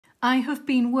I have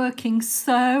been working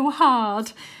so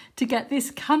hard to get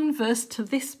this canvas to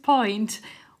this point.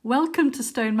 Welcome to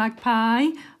Stone Magpie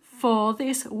for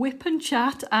this WIP and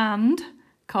Chat and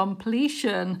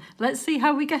completion. Let's see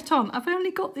how we get on. I've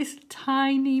only got this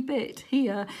tiny bit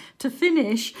here to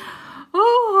finish.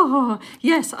 Oh,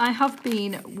 yes, I have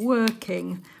been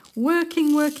working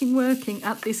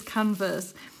at this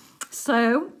canvas.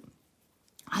 So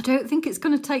I don't think it's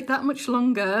going to take that much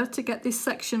longer to get this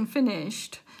section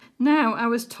finished. Now, I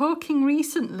was talking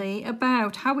recently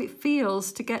about how it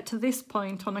feels to get to this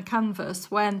point on a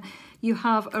canvas when you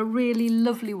have a really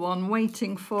lovely one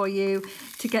waiting for you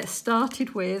to get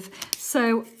started with.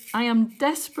 So I am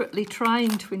desperately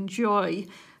trying to enjoy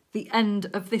the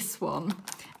end of this one.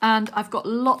 And I've got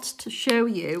lots to show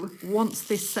you once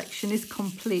this section is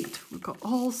complete. We've got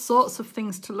all sorts of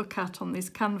things to look at on this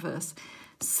canvas.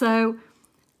 So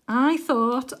I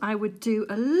thought I would do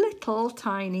a little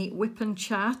tiny WIP and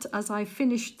Chat as I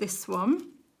finished this one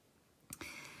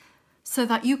so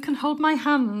that you can hold my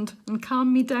hand and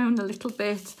calm me down a little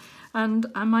bit, and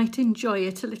I might enjoy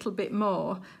it a little bit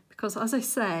more because, as I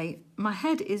say, my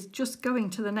head is just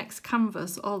going to the next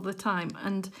canvas all the time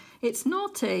and it's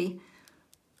naughty.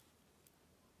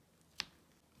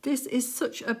 This is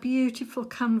such a beautiful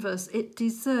canvas. It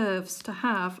deserves to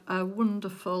have a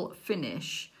wonderful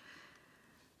finish.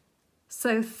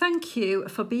 So thank you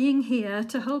for being here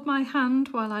to hold my hand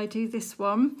while I do this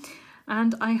one,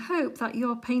 and I hope that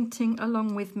you're painting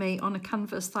along with me on a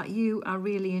canvas that you are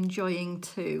really enjoying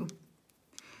too.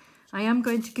 I am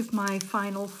going to give my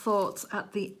final thoughts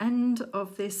at the end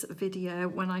of this video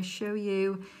when I show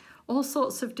you all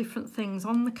sorts of different things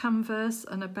on the canvas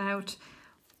and about,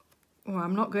 well,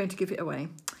 I'm not going to give it away.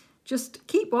 Just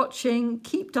keep watching,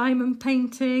 keep diamond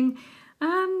painting,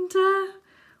 and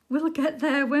we'll get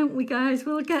there, won't we, guys?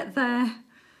 We'll get there.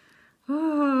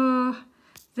 Oh,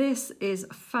 this is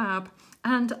fab.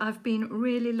 And I've been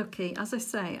really lucky. As I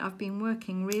say, I've been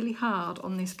working really hard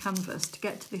on this canvas to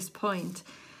get to this point.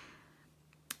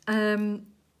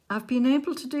 I've been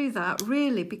able to do that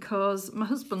really because my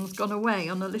husband's gone away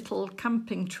on a little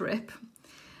camping trip.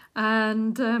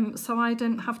 And so I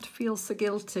don't have to feel so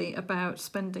guilty about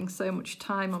spending so much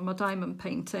time on my diamond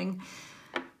painting,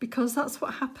 because that's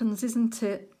what happens, isn't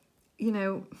it? You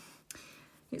know,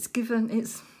 it's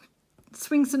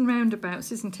swings and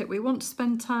roundabouts, isn't it? We want to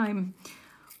spend time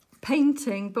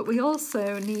painting, but we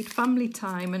also need family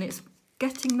time, and it's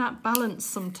getting that balance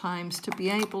sometimes to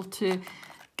be able to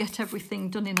get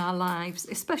everything done in our lives,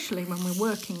 especially when we're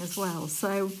working as well.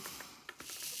 So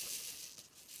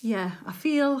yeah, I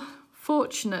feel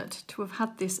fortunate to have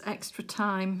had this extra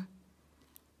time.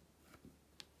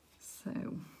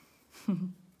 So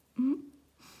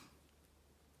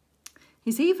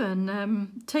he's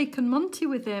even taken Monty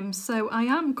with him, so I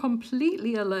am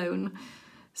completely alone.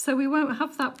 So we won't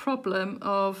have that problem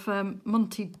of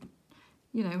Monty,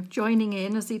 you know, joining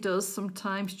in as he does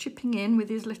sometimes, chipping in with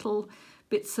his little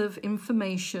bits of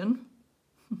information.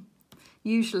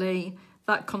 Usually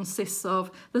that consists of,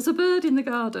 there's a bird in the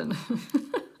garden.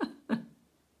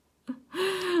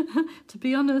 To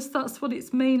be honest, that's what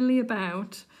it's mainly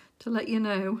about, to let you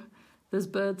know there's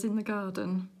birds in the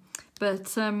garden.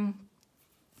 But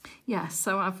yeah,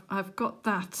 so I've got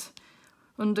that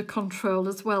under control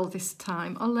as well this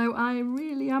time, although I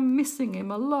really am missing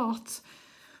him a lot.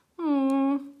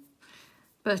 Oh,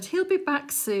 but he'll be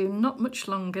back soon, not much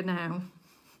longer now.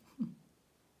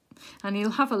 And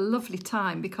he'll have a lovely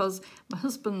time because my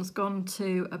husband's gone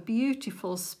to a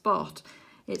beautiful spot.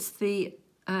 It's the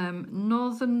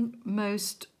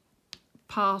northernmost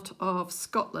part of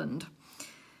Scotland.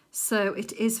 So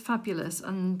it is fabulous,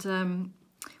 and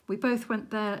we both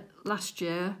went there last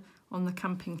year on the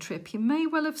camping trip. You may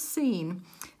well have seen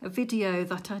a video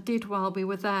that I did while we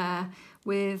were there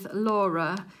with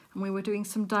Laura, and we were doing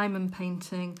some diamond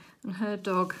painting, and her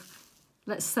dog,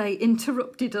 let's say,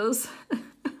 interrupted us.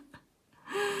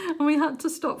 And we had to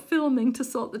stop filming to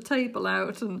sort the table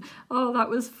out, and oh, that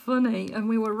was funny. And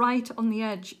we were right on the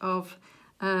edge of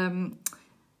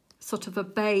sort of a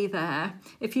bay there.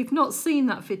 If you've not seen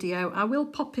that video, I will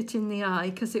pop it in the eye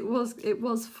because it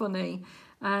was funny.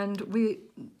 And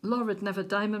Laura had never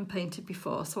diamond painted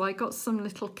before, so I got some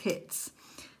little kits,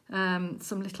 some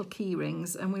little key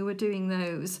rings, and we were doing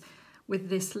those with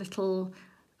this little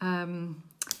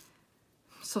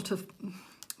sort of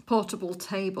portable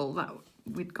table that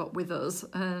we'd got with us.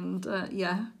 And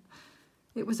yeah,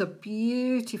 it was a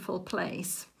beautiful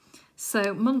place.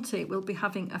 So Monty will be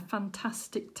having a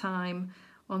fantastic time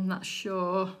on that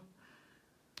shore.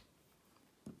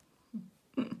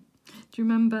 Do you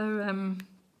remember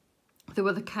there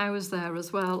were the cows there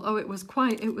as well? Oh, it was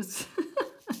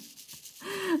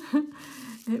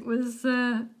it was,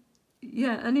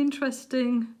 yeah, an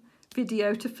interesting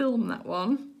video to film, that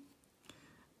one.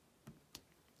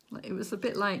 It was a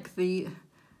bit like the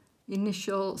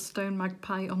initial Stone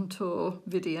Magpie on Tour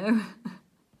video.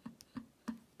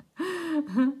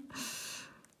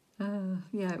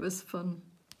 Yeah, it was fun.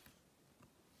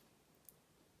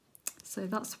 So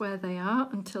that's where they are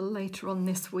until later on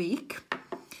this week.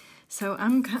 So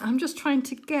I'm just trying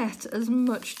to get as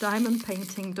much diamond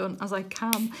painting done as I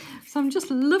can. So I'm just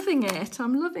loving it.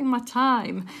 I'm loving my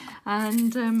time.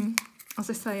 And as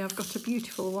I say, I've got a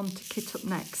beautiful one to kit up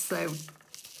next. So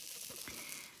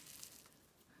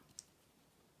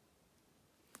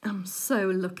I'm so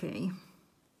lucky,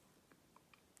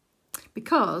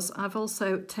 because I've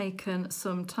also taken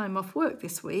some time off work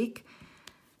this week,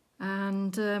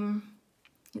 and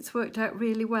it's worked out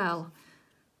really well.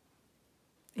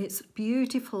 It's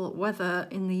beautiful weather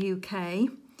in the UK,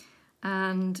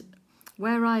 and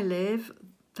where I live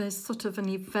there's sort of an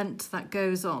event that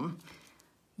goes on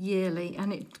yearly,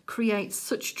 and it creates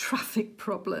such traffic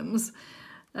problems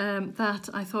that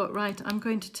I thought, right, I'm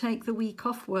going to take the week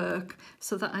off work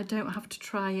so that I don't have to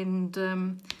try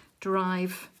and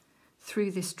drive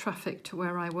through this traffic to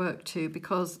where I work to,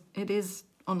 because it is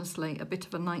honestly a bit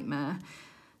of a nightmare.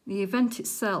 The event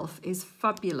itself is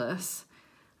fabulous,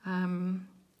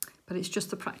 but it's just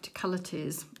the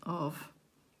practicalities of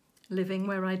living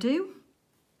where I do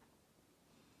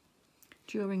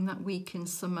during that week in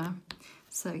summer.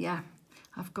 So yeah,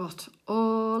 I've got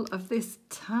all of this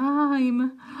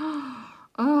time.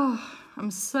 Oh,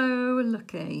 I'm so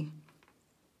lucky.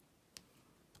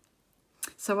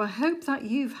 So I hope that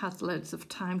you've had loads of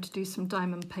time to do some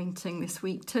diamond painting this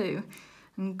week too,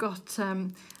 and got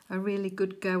a really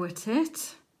good go at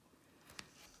it.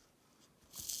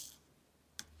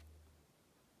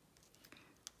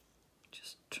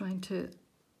 Just trying to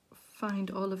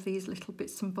find all of these little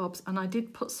bits and bobs, and I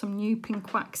did put some new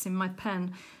pink wax in my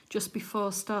pen just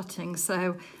before starting,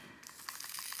 so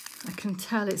I can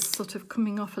tell it's sort of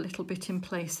coming off a little bit in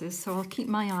places, so I'll keep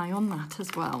my eye on that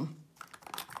as well.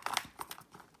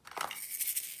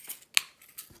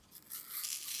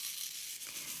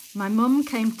 My mum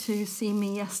came to see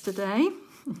me yesterday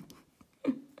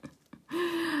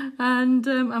and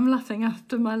I'm laughing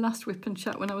after my last whip and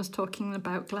chat when I was talking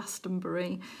about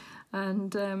Glastonbury,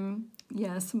 and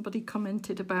yeah, somebody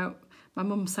commented about my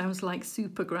mum sounds like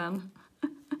Super Gran.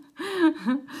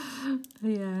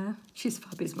 Yeah, she's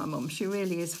fab, is my mum. She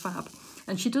really is fab,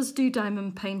 and she does do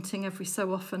diamond painting every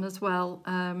so often as well.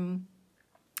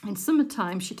 In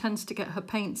summertime she tends to get her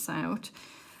paints out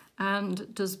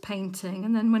and does painting,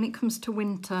 and then when it comes to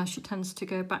winter she tends to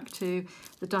go back to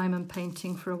the diamond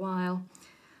painting for a while.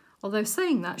 Although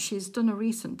saying that, she's done a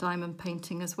recent diamond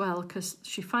painting as well, because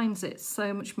she finds it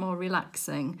so much more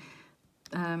relaxing,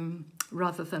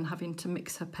 rather than having to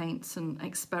mix her paints and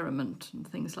experiment and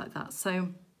things like that. So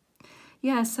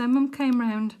yeah, so Mum came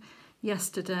round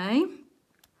yesterday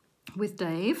with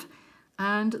Dave,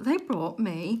 and they brought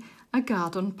me a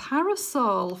garden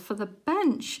parasol for the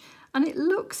bench, and it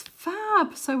looks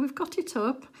fab. So we've got it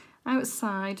up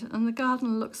outside and the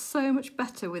garden looks so much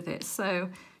better with it. So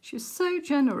she was so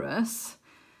generous.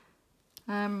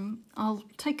 I'll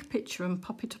take a picture and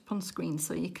pop it up on screen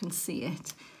so you can see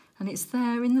it. And it's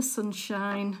there in the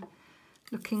sunshine,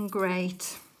 looking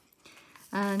great.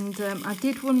 And I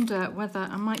did wonder whether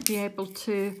I might be able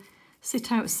to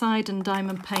sit outside and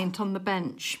diamond paint on the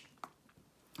bench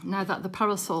now that the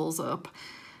parasol's up.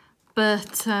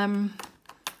 But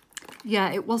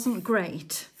yeah, it wasn't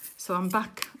great. So I'm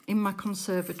back in my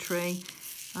conservatory.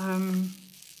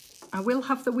 I will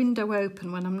have the window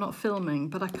open when I'm not filming,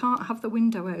 but I can't have the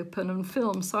window open and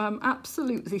film, so I'm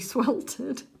absolutely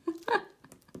sweltered.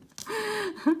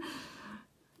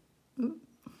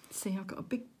 See, I've got a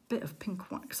big bit of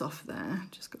pink wax off there.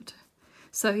 Just got to...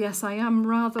 So yes, I am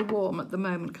rather warm at the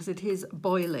moment because it is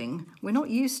boiling. We're not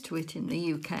used to it in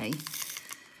the UK.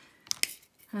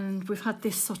 And we've had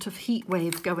this sort of heat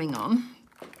wave going on.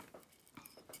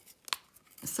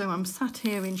 So I'm sat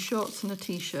here in shorts and a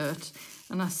t-shirt,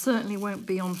 and I certainly won't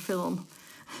be on film.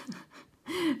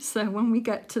 So when we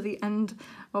get to the end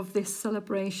of this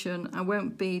celebration, I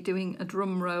won't be doing a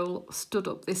drum roll stood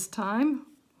up this time.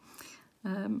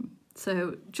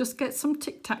 So just get some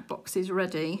Tic Tac boxes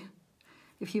ready.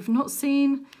 If you've not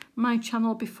seen my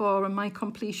channel before and my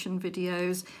completion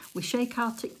videos, we shake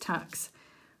our Tic Tacs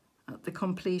at the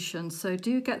completion. So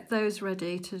do get those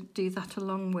ready to do that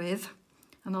along with.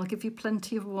 And I'll give you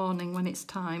plenty of warning when it's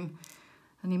time.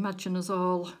 And imagine us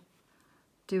all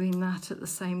doing that at the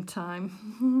same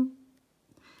time.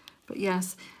 But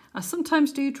yes, I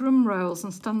sometimes do drum rolls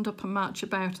and stand up and march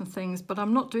about and things, but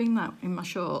I'm not doing that in my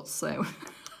shorts, so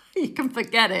you can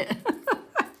forget it.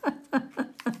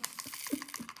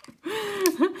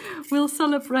 We'll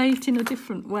celebrate in a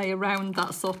different way around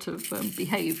that sort of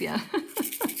behaviour.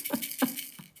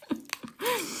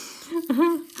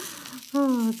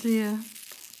 Oh dear.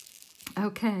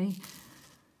 Okay.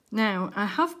 Now, I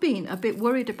have been a bit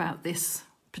worried about this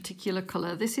particular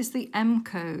colour. This is the M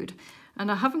code,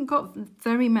 and I haven't got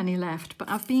very many left, but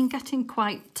I've been getting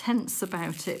quite tense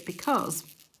about it because,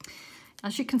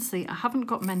 as you can see, I haven't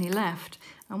got many left.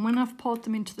 And when I've poured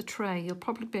them into the tray, you'll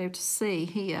probably be able to see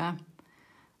here,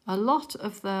 a lot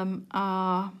of them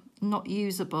are not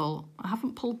usable. I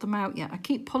haven't pulled them out yet. I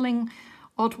keep pulling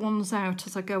odd ones out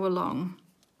as I go along.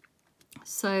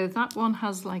 So that one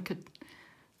has like a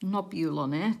nobule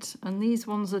on it, and these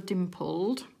ones are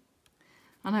dimpled.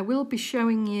 And I will be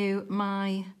showing you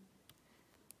my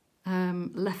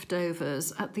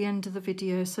leftovers at the end of the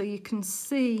video, so you can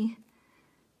see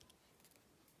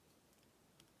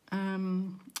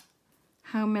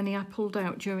how many I pulled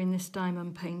out during this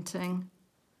diamond painting.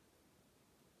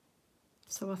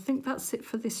 So I think that's it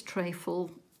for this tray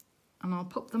full, and I'll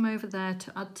put them over there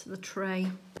to add to the tray.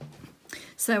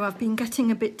 So I've been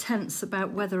getting a bit tense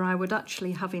about whether I would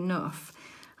actually have enough.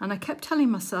 And I kept telling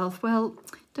myself, well,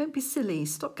 don't be silly,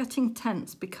 stop getting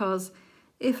tense, because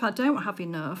if I don't have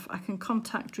enough, I can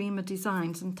contact Dreamer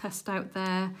Designs and test out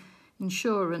their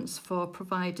insurance for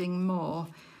providing more,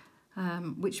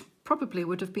 which probably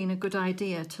would have been a good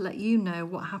idea to let you know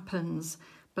what happens.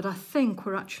 But I think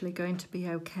we're actually going to be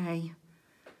okay.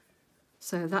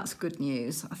 So that's good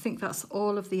news. I think that's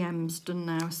all of the M's done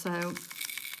now. So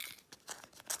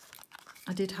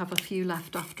I did have a few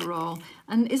left after all.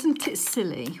 And isn't it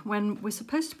silly when we're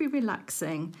supposed to be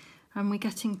relaxing and we're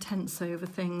getting tense over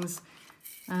things?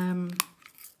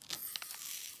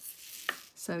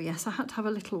 So yes, I had to have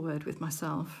a little word with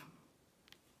myself.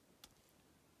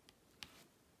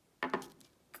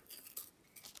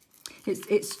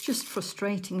 It's just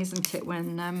frustrating, isn't it,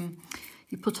 when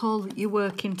you put all your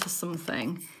work into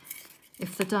something,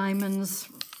 if the diamonds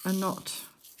are not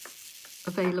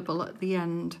available at the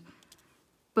end.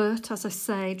 But as I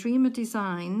say, Dreamer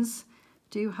Designs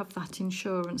do have that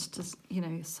insurance to, you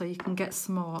know, so you can get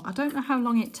some more. I don't know how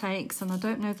long it takes, and I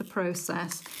don't know the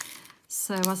process.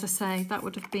 So as I say, that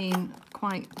would have been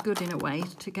quite good in a way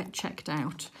to get checked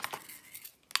out.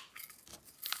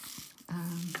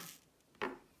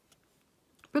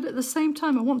 But at the same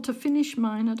time, I want to finish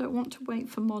mine. I don't want to wait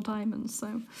for more diamonds,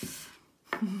 so.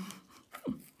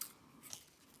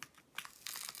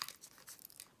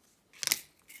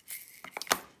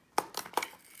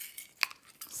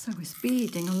 So we're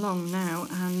speeding along now,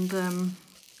 and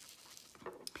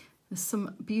there's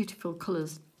some beautiful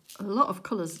colours, a lot of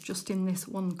colours just in this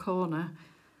one corner.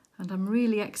 And I'm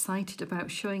really excited about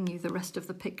showing you the rest of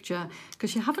the picture,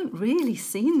 because you haven't really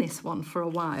seen this one for a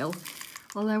while.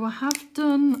 Although I have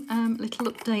done little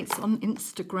updates on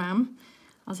Instagram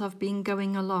as I've been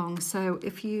going along. So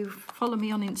if you follow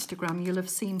me on Instagram, you'll have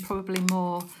seen probably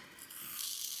more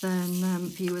than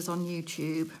viewers on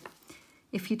YouTube.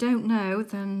 If you don't know,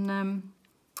 then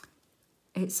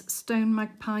it's Stone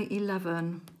Magpie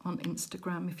 11 on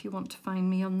Instagram if you want to find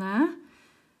me on there.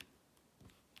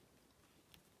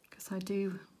 Because I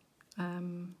do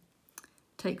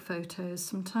take photos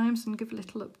sometimes and give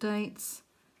little updates.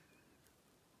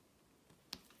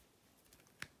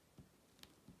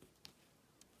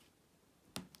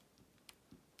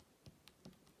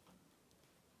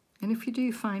 And if you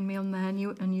do find me on there and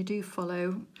you do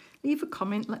follow, leave a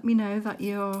comment, let me know that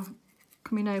you're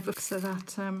coming over, so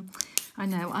that I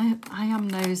know. I am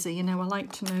nosy, you know, I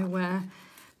like to know where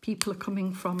people are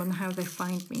coming from and how they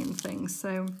find me and things.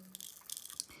 So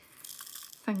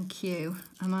thank you.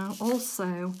 And I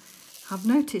also have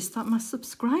noticed that my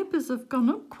subscribers have gone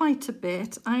up quite a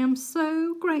bit. I am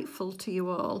so grateful to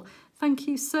you all. Thank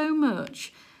you so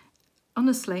much.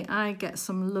 Honestly, I get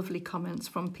some lovely comments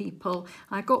from people.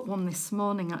 I got one this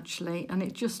morning actually, and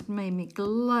it just made me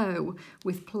glow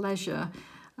with pleasure.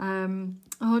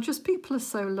 Oh, just people are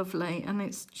so lovely, and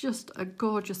it's just a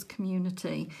gorgeous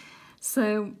community.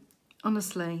 So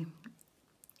honestly,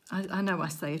 I know I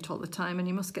say it all the time, and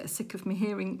you must get sick of me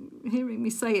hearing me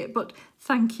say it, but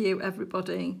thank you,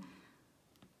 everybody.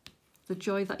 The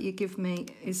joy that you give me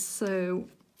is so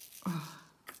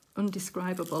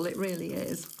undescribable. It really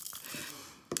is.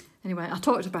 Anyway, I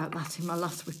talked about that in my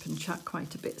last WIP and Chat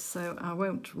quite a bit, so I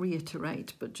won't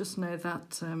reiterate, but just know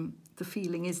that the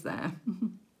feeling is there.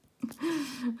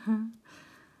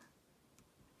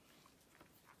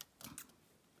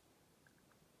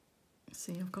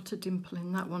 See, I've got a dimple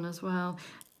in that one as well.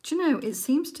 Do you know, it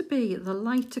seems to be the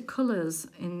lighter colours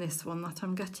in this one that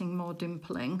I'm getting more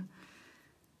dimpling.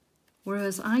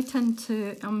 Whereas I tend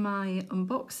to, on my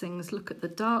unboxings, look at the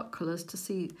dark colours to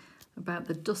see about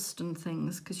the dust and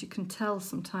things, because you can tell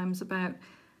sometimes about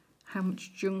how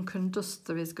much junk and dust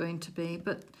there is going to be.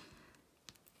 But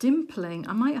dimpling,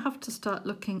 I might have to start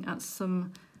looking at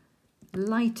some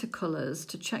lighter colours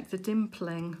to check the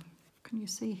dimpling. Can you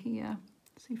see here?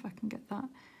 See if I can get that.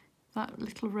 That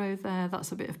little row there,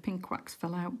 that's a bit of pink wax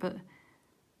fell out, but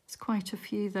it's quite a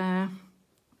few there.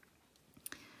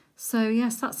 So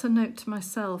yes, that's a note to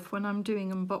myself when I'm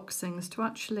doing unboxings, to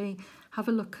actually have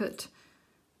a look at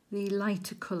the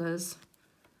lighter colours.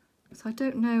 So I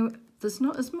don't know, there's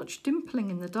not as much dimpling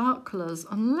in the dark colours,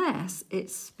 unless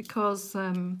it's because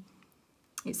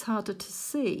it's harder to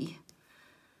see.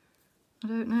 I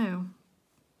don't know.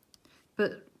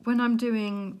 But when I'm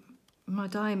doing my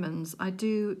diamonds, I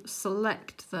do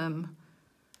select them.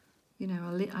 You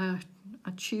know,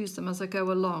 I choose them as I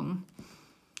go along.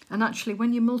 And actually,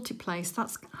 when you multi-place,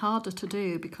 that's harder to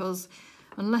do, because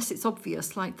unless it's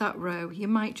obvious, like that row, you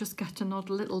might just get an odd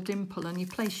little dimple and you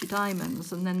place your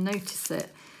diamonds and then notice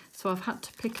it. So I've had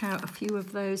to pick out a few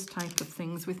of those type of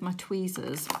things with my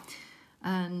tweezers.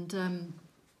 And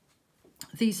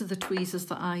these are the tweezers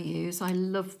that I use. I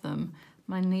love them,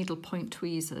 my needlepoint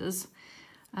tweezers.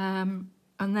 And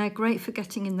they're great for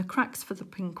getting in the cracks for the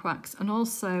pink wax, and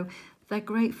also they're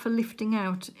great for lifting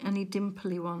out any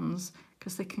dimply ones,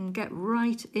 because they can get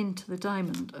right into the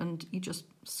diamond and you just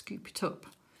scoop it up.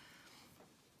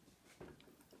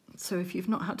 So if you've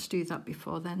not had to do that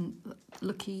before, then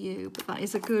lucky you. But that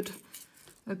is a good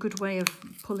way of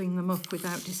pulling them up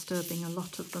without disturbing a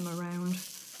lot of them around.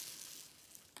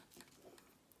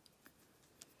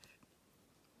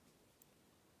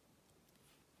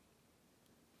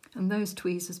 And those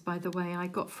tweezers, by the way, I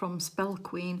got from Spell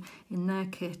Queen in their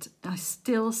kit. I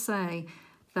still say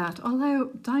that although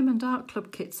Diamond Art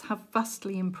Club kits have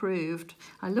vastly improved,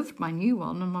 I loved my new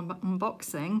one on my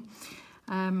unboxing.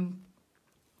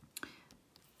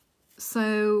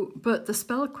 But the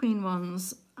Spell Queen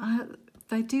ones,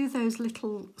 they do those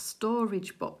little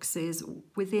storage boxes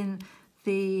within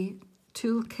the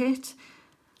toolkit,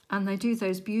 and they do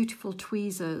those beautiful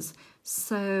tweezers.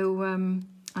 So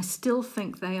I still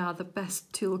think they are the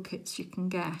best toolkits you can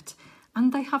get.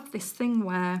 And they have this thing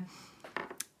where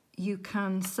you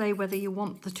can say whether you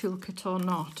want the toolkit or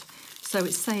not. So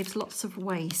it saves lots of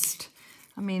waste.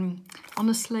 I mean,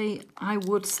 honestly, I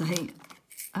would say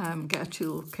get a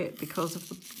toolkit because of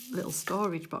the little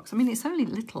storage box. I mean, it's only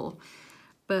little,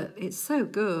 but it's so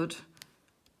good.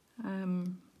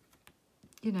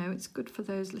 You know, it's good for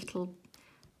those little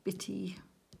bitty,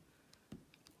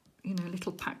 you know,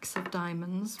 little packs of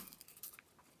diamonds.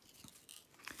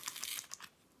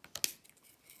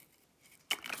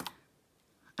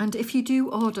 And if you do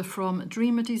order from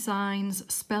Dreamer Designs,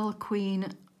 Spell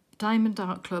Queen, Diamond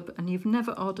Art Club, and you've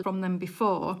never ordered from them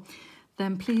before,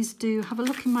 then please do have a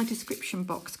look in my description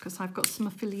box, because I've got some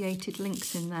affiliated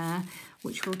links in there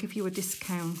which will give you a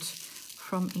discount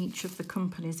from each of the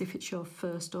companies if it's your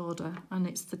first order. And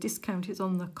the discount is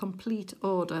on the complete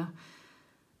order.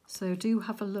 So do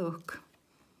have a look.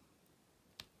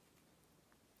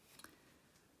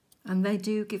 And they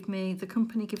do give me, the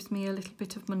company gives me a little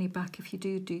bit of money back if you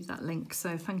do that link.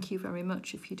 So thank you very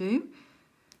much if you do.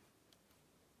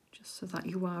 Just so that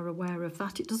you are aware of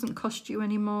that. It doesn't cost you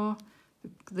any more.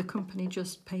 The company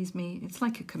just pays me, it's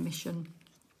like a commission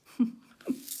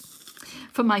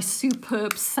for my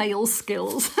superb sales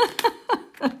skills.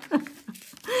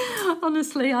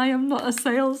 Honestly, I am not a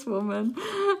saleswoman.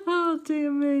 Oh,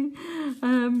 dear me.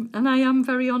 And I am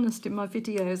very honest in my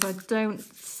videos. I don't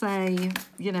say,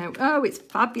 you know, oh, it's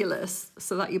fabulous,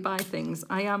 so that you buy things.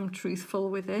 I am truthful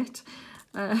with it.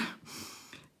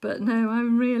 But no,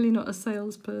 I'm really not a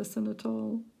salesperson at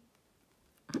all.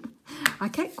 I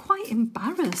get quite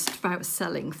embarrassed about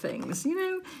selling things, you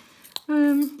know.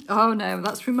 Oh, no,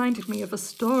 that's reminded me of a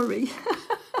story.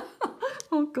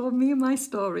 Oh, God, me and my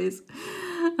stories.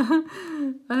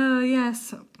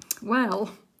 Yes,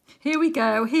 well, here we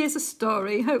go. Here's a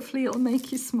story. Hopefully it'll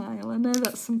make you smile. I know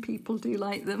that some people do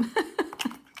like them.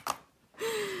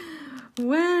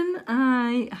 When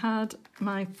I had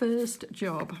my first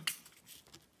job,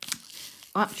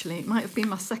 actually, it might have been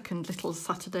my second little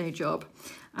Saturday job.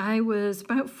 I was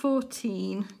about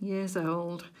 14 years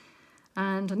old,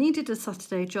 and I needed a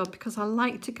Saturday job because I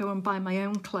like to go and buy my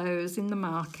own clothes in the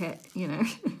market, you know.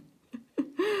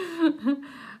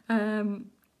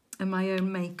 And my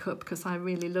own makeup, because I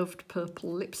really loved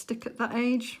purple lipstick at that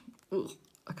age. Ugh,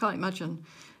 I can't imagine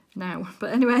now,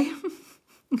 but anyway.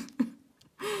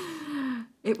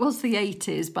 It was the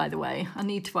 80s, by the way. I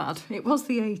need to add, it was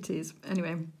the 80s.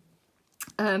 Anyway,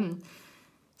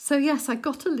 so yes, I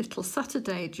got a little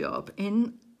Saturday job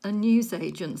in a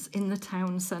newsagent's in the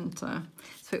town centre.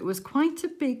 So it was quite a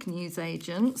big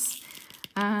newsagent's,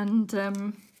 and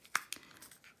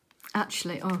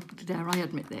actually, oh, dare I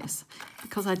admit this,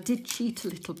 because I did cheat a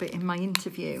little bit in my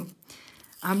interview.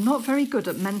 I'm not very good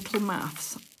at mental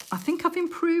maths. I think I've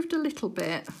improved a little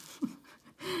bit.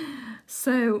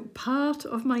 So part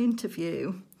of my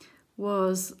interview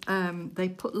was they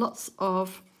put lots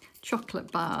of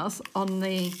chocolate bars on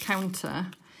the counter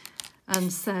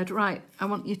and said, right, I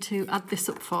want you to add this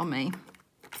up for me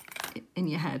in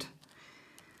your head.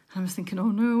 And I was thinking,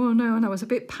 oh no, and I was a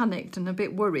bit panicked and a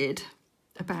bit worried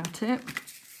about it.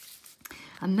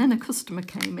 And then a customer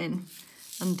came in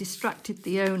and distracted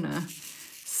the owner,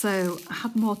 so I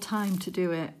had more time to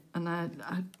do it, and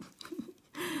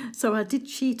so I did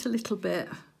cheat a little bit,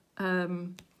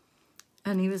 and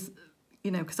he was, you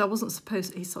know, because I wasn't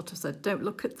supposed, he sort of said, don't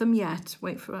look at them yet,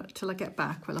 wait for till I get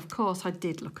back. Well, of course, I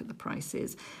did look at the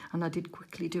prices, and I did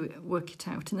quickly do it, work it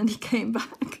out, and then he came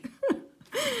back.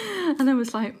 And I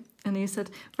was like, and he said,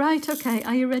 right, okay,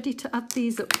 are you ready to add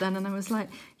these up then? And I was like,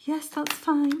 yes, that's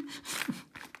fine.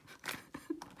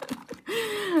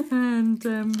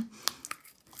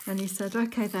 And he said,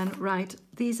 okay then, right,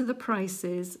 these are the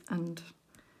prices, and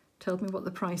told me what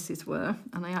the prices were,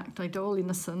 and I acted all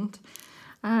innocent,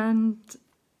 and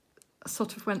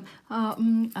sort of went,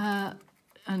 and,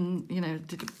 you know,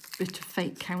 did a bit of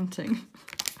fake counting,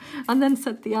 and then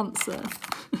said the answer,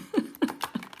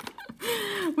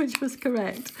 which was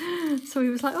correct. So he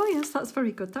was like, oh yes, that's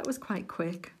very good, that was quite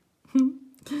quick.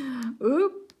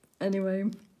 Oop. Anyway,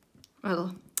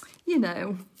 well, you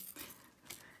know,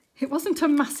 it wasn't a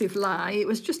massive lie, it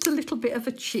was just a little bit of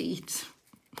a cheat.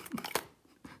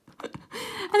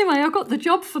 Anyway, I got the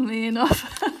job, funnily enough.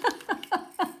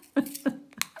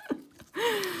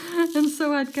 And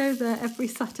so I'd go there every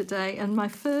Saturday, and my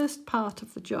first part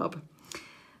of the job,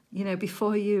 you know,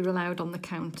 before you're allowed on the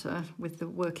counter with the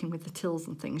working with the tills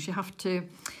and things, you have to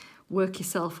work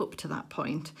yourself up to that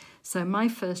point. So my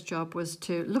first job was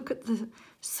to look at the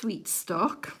sweet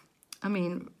stock. I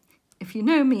mean, if you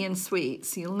know me and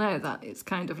sweets, you'll know that it's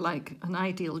kind of like an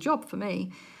ideal job for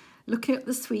me. Looking at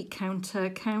the sweet counter,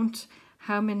 count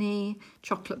how many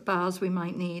chocolate bars we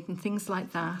might need and things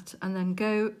like that, and then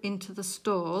go into the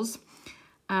stores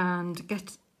and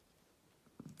get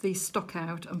the stock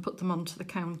out and put them onto the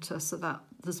counter so that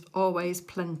there's always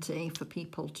plenty for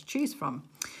people to choose from.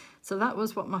 So that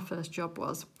was what my first job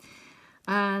was.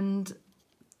 And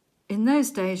in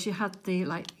those days you had the,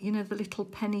 like, you know, the little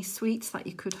penny sweets that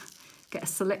you could get a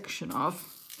selection of.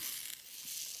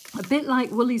 A bit like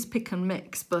Woolies Pick and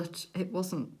Mix, but it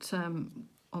wasn't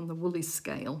on the Woolies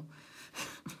scale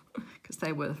because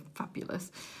they were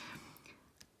fabulous.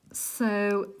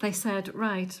 So they said,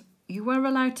 right, you were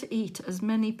allowed to eat as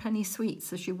many penny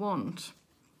sweets as you want.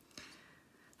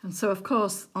 And so, of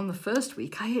course, on the first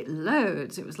week, I ate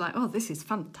loads. It was like, oh, this is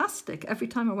fantastic. Every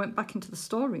time I went back into the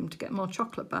storeroom to get more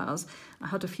chocolate bars, I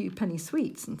had a few penny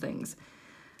sweets and things.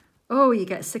 Oh, you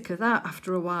get sick of that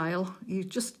after a while. You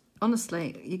just,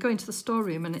 honestly, you go into the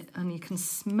storeroom and you can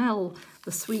smell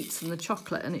the sweets and the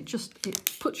chocolate, and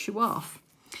it puts you off.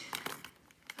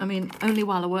 I mean, only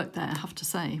while I worked there, I have to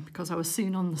say, because I was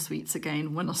soon on the sweets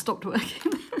again when I stopped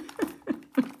working.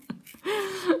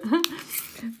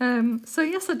 So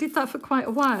yes, I did that for quite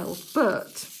a while,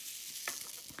 but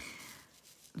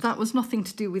that was nothing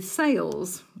to do with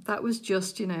sales. That was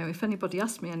just, you know, if anybody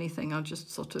asked me anything, I'd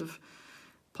just sort of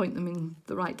point them in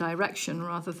the right direction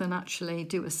rather than actually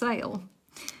do a sale.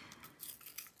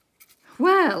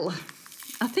 Well,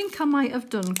 I think I might have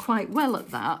done quite well at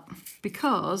that,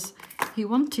 because he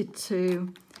wanted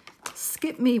to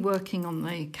skip me working on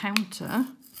the counter,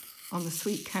 on the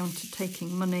sweet counter,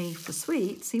 taking money for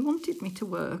sweets. He wanted me to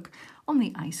work on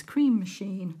the ice cream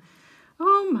machine.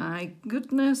 Oh my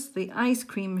goodness, the ice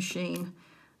cream machine.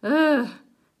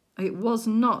 It was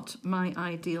not my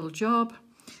ideal job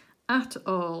at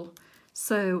all.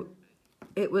 So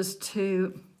it was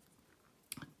to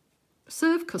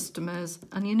serve customers,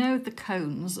 and you know the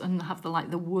cones, and have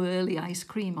the whirly ice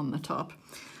cream on the top.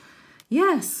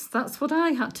 Yes, that's what I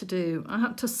had to do. I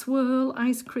had to swirl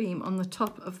ice cream on the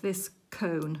top of this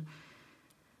cone.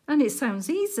 And it sounds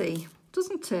easy,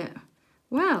 doesn't it?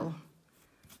 Well,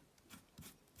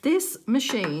 this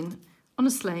machine,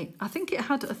 honestly, I think it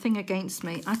had a thing against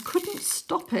me. I couldn't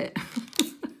stop it.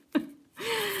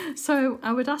 So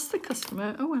I would ask the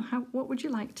customer, oh, well, what would you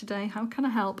like today? How can I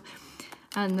help?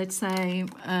 And they'd say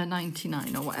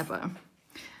 99 or whatever.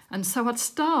 And so I'd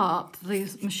start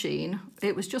the machine.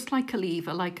 It was just like a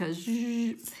lever, like a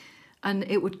zzz, and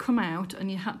it would come out, and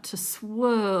you had to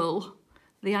swirl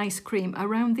the ice cream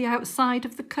around the outside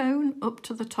of the cone up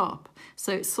to the top.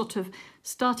 So it sort of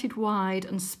started wide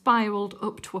and spiraled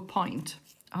up to a point.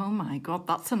 Oh my God,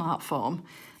 that's an art form.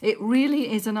 It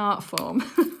really is an art form.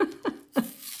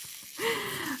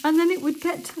 And then it would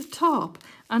get to the top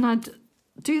and I'd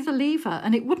do the lever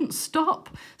and it wouldn't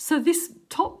stop. So this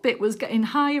top bit was getting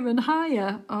higher and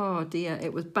higher. Oh dear,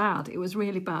 it was bad. It was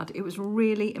really bad. It was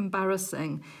really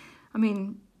embarrassing. I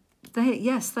mean, they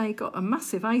got a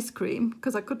massive ice cream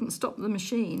because I couldn't stop the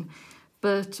machine.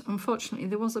 But unfortunately,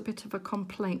 there was a bit of a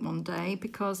complaint one day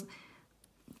because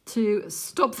to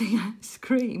stop the ice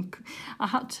cream, I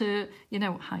had to, you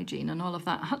know, hygiene and all of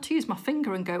that. I had to use my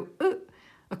finger and go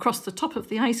across the top of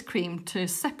the ice cream to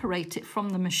separate it from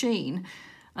the machine.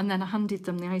 And then I handed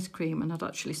them the ice cream and I'd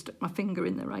actually stuck my finger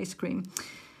in their ice cream.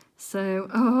 So,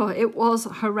 oh, it was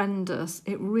horrendous.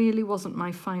 It really wasn't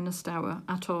my finest hour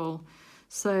at all.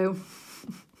 So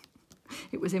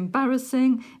it was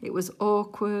embarrassing. It was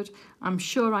awkward. I'm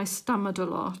sure I stammered a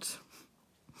lot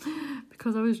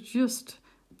because I was just,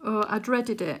 oh, I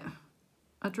dreaded it.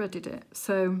 I dreaded it.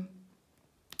 So,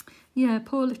 yeah,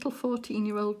 poor little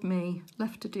 14-year-old me,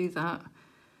 left to do that.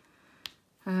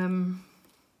 And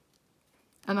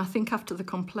I think after the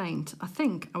complaint, I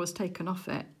think I was taken off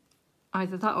it.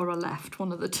 Either that or I left,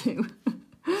 one of the two.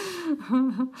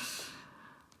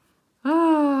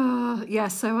 Oh, yeah,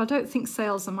 so I don't think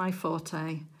sales are my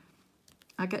forte.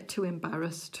 I get too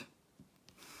embarrassed.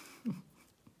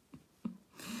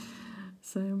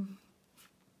 So,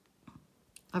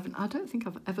 I don't think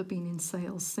I've ever been in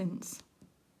sales since.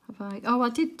 Have I? Oh, I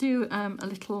did do a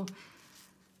little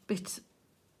bit.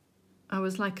 I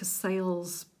was like a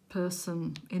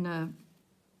salesperson in a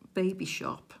baby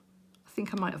shop. I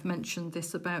think I might have mentioned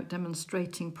this about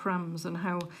demonstrating prams and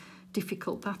how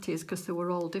difficult that is because they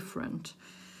were all different.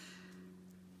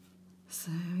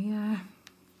 So, yeah.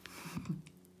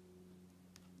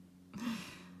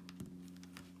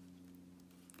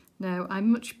 No,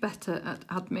 I'm much better at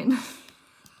admin.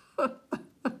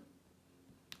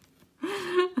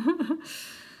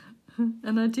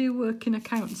 And I do work in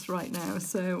accounts right now,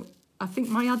 so I think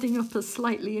my adding up has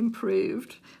slightly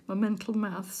improved, my mental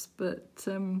maths, but,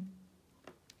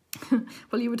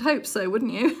 well, you would hope so,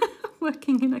 wouldn't you?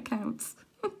 Working in accounts.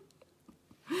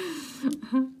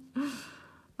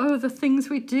 Oh, the things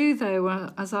we do,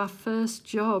 though, as our first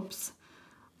jobs.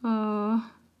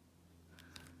 Oh.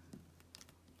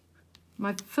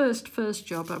 My first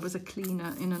job, I was a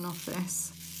cleaner in an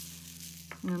office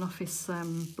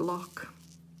block.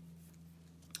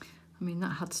 I mean,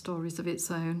 that had stories of its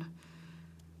own.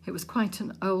 It was quite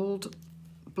an old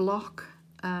block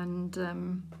and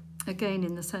again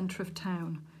in the centre of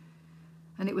town.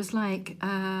 And it was like,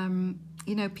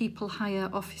 you know, people hire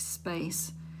office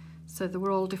space. So there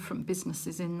were all different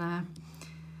businesses in there.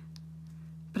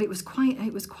 But it was quite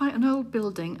an old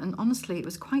building, and honestly, it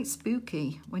was quite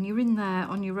spooky when you're in there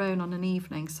on your own on an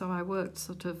evening. So I worked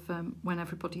sort of when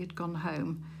everybody had gone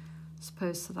home, I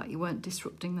suppose, so that you weren't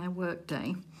disrupting their work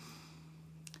day.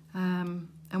 And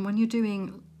when you're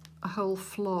doing a whole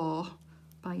floor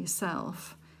by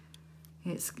yourself,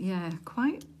 it's, yeah,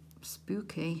 quite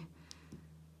spooky.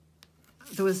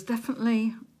 There was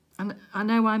definitely, and I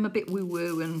know I'm a bit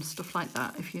woo-woo and stuff like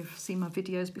that, if you've seen my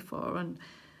videos before, and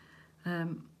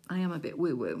I am a bit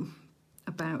woo-woo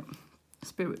about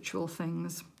spiritual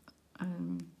things.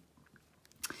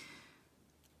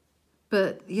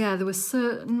 But yeah, there were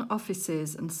certain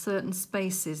offices and certain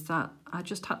spaces that I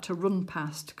just had to run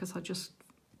past because I just,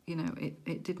 you know,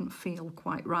 it didn't feel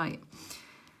quite right.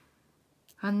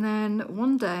 And then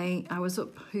one day I was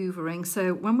up hoovering.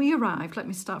 So when we arrived, let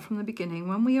me start from the beginning.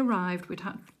 When we arrived, we'd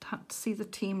had to see the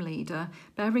team leader.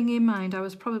 Bearing in mind, I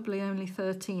was probably only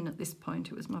 13 at this point.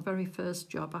 It was my very first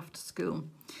job after school.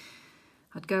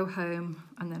 I'd go home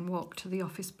and then walk to the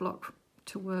office block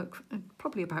to work,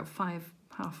 probably about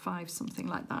 5:30, something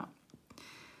like that.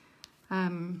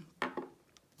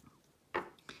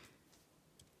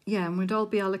 Yeah, and we'd all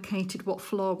be allocated what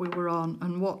floor we were on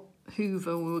and what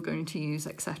Hoover we were going to use,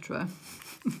 etc.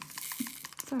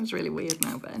 Sounds really weird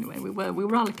now, but anyway, we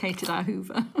were allocated our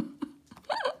Hoover.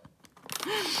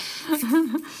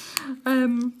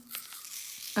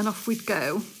 And off we'd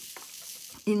go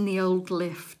in the old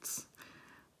lifts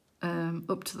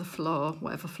up to the floor,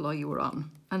 whatever floor you were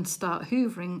on, and start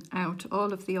hoovering out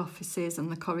all of the offices and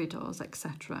the corridors,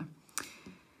 etc.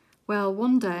 Well,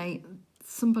 one day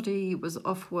somebody was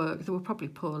off work. They were probably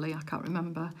poorly, I can't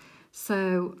remember.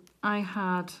 So I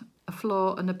had a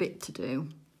floor and a bit to do.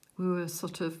 We were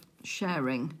sort of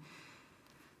sharing.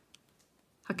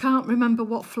 I can't remember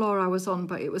what floor I was on,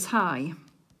 but it was high.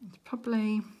 It's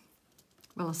probably,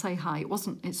 well, I say high.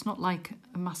 It's not like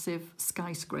a massive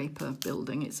skyscraper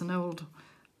building. It's an old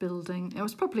building. It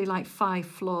was probably like 5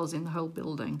 floors in the whole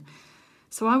building.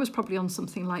 So I was probably on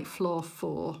something like floor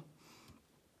 4.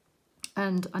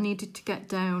 And I needed to get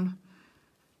down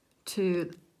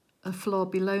to a floor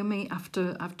below me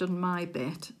after I've done my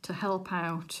bit to help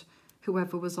out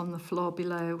whoever was on the floor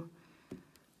below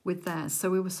with theirs. So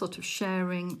we were sort of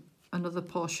sharing another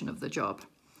portion of the job.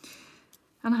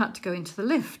 And I had to go into the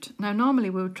lift. Now,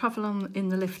 normally we would travel on in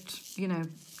the lift, you know,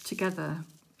 together.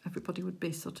 Everybody would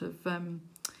be sort of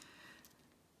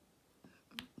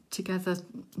together,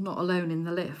 not alone in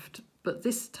the lift. But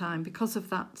this time, because of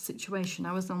that situation,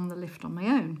 I was on the lift on my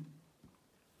own.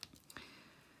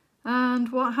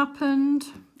 And what happened?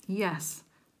 Yes,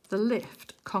 the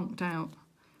lift conked out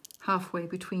halfway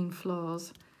between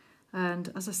floors.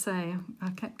 And as I say,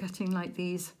 I kept getting like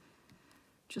these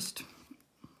just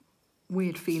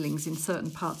weird feelings in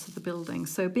certain parts of the building.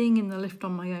 So being in the lift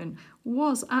on my own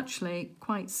was actually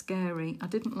quite scary. I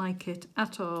didn't like it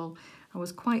at all. I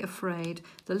was quite afraid.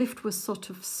 The lift was sort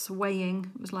of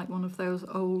swaying. It was like one of those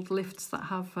old lifts that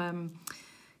have,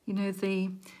 you know,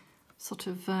 the sort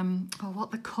of, oh,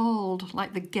 what they're called,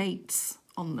 like the gates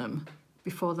on them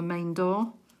before the main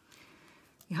door.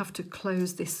 You have to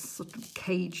close this sort of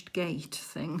caged gate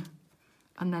thing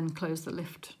and then close the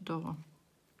lift door.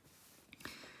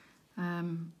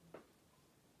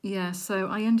 Yeah, so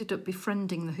I ended up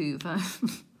befriending the Hoover.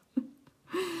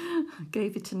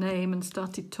 Gave it a name and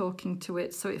started talking to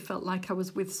it, so it felt like I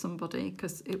was with somebody,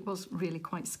 because it was really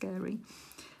quite scary.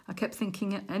 I kept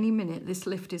thinking at any minute this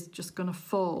lift is just going to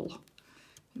fall.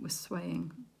 It was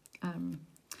swaying.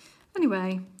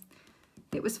 Anyway,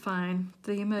 it was fine.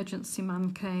 The emergency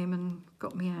man came and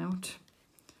got me out.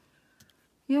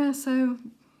 Yeah, so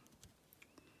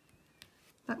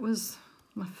that was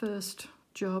my first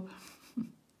job.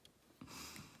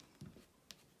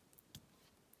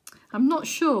 I'm not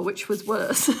sure which was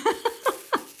worse.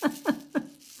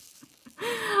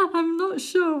 I'm not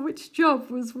sure which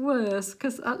job was worse,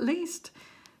 because at least,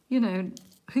 you know,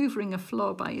 hoovering a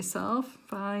floor by yourself,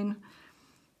 fine.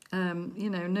 You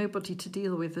know, nobody to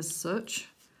deal with as such,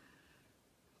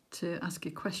 to ask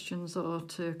you questions or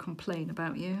to complain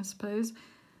about you, I suppose.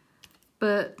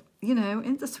 But, you know,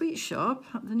 in the sweet shop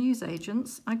at the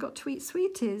newsagents, I got to eat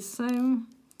sweeties, so,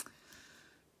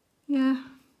 yeah.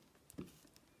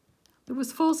 There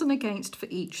was fors and against for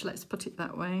each, let's put it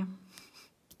that way.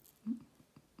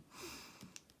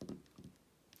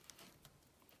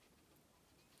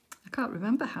 I can't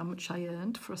remember how much I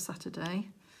earned for a Saturday.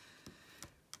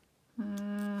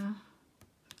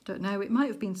 Don't know, it might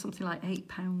have been something like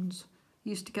 £8.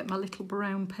 Used to get my little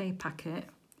brown pay packet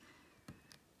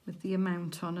with the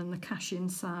amount on and the cash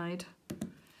inside.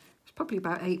 It's probably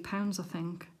about £8, I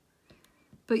think.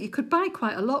 But you could buy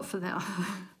quite a lot for that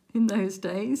in those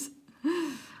days.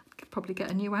 Could probably get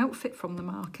a new outfit from the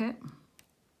market.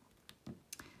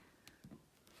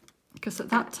 Because at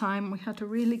that time we had a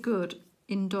really good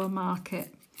indoor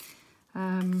market.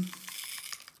 And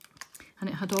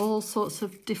it had all sorts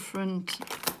of different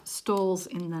stalls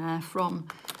in there from,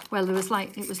 well, it was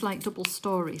like double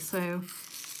story. So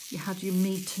you had your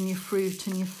meat and your fruit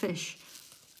and your fish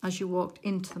as you walked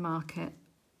into the market.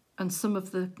 And some of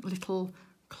the little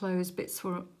closed bits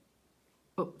were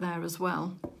up there as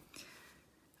well.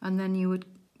 And then you would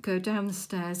go down the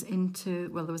stairs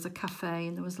into, well, there was a cafe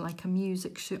and there was like a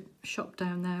music shop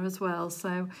down there as well.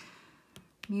 So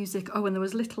music, oh, and there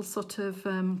was little sort of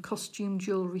costume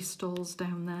jewellery stalls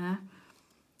down there.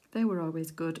 They were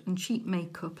always good, and cheap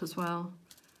makeup as well.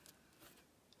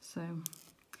 So,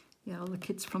 yeah, all the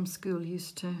kids from school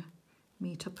used to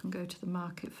meet up and go to the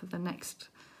market for the next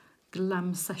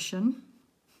glam session.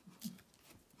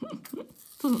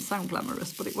 Doesn't sound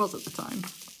glamorous, but it was at the time.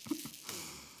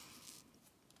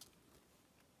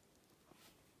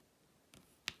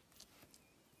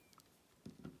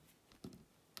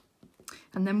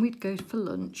 And then we'd go for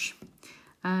lunch,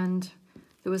 and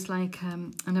there was like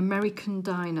an American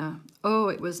diner. Oh,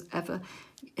 it was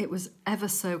ever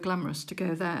so glamorous to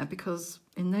go there, because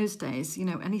in those days, you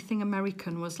know, anything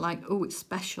American was like, oh, it's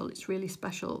special, it's really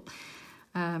special.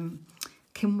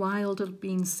 Kim Wilde had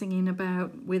been singing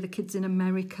about We're the Kids in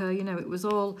America. You know, it was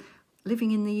all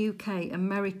living in the UK.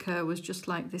 America was just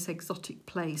like this exotic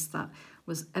place that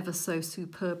was ever so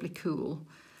superbly cool.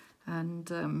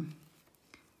 And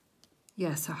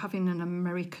yeah, so having an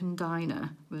American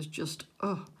diner was just,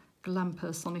 oh, glam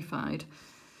personified.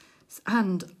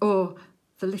 And, oh,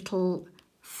 the little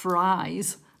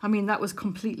fries I mean, that was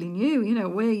completely new. You know,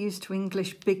 we're used to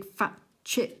English big fat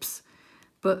chips.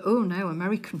 But, oh no,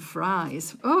 American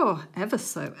fries. Oh, ever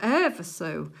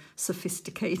so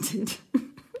sophisticated.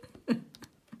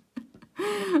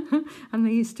 And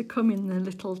they used to come in the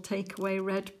little takeaway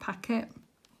red packet.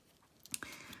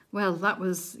 Well, that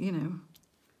was, you know,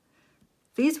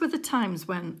 these were the times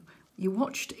when you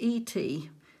watched E.T.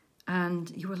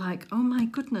 and you were like, oh my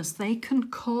goodness, they can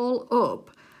call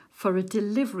up for a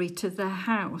delivery to their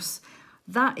house.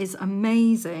 That is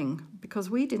amazing, because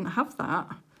we didn't have that.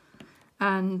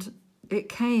 And it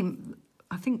came,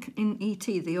 I think in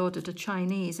E.T. they ordered a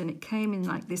Chinese and it came in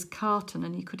like this carton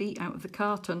and you could eat out of the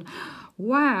carton.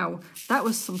 Wow, that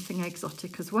was something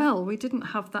exotic as well. We didn't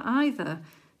have that either.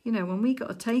 You know, when we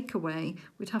got a takeaway,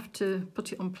 we'd have to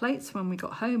put it on plates when we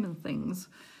got home and things.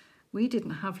 We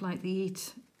didn't have like the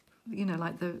you know,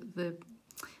 like the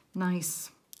nice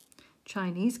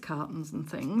Chinese cartons and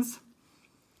things.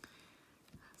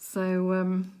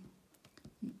 So,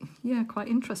 yeah, quite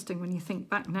interesting when you think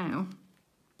back now.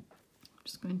 I'm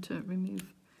just going to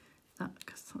remove that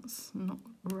because that's not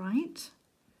right.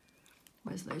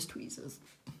 Where's those tweezers?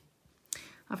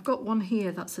 I've got one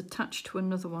here that's attached to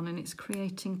another one and it's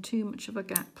creating too much of a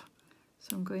gap.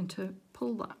 So I'm going to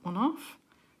pull that one off.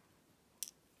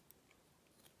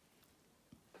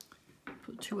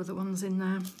 Put two other ones in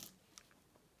there.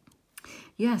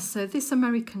 Yes, so this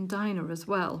American diner as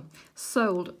well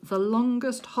sold the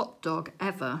longest hot dog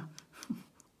ever.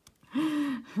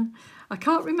 I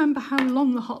can't remember how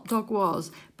long the hot dog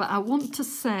was, but I want to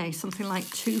say something like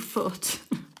 2 foot.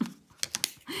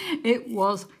 It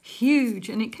was huge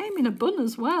and it came in a bun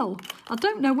as well. I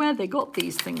don't know where they got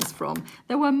these things from.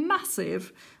 They were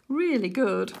massive, really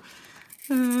good.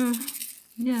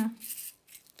 Yeah,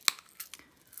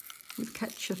 with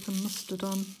ketchup and mustard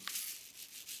on.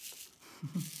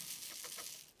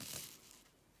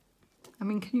 I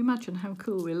mean, can you imagine how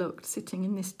cool we looked sitting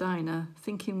in this diner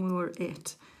thinking we were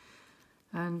it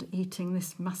and eating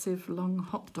this massive long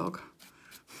hot dog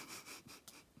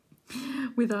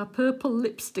with our purple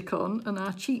lipstick on and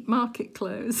our cheap market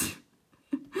clothes,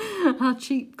 our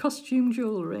cheap costume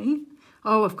jewellery.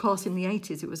 Oh, of course, in the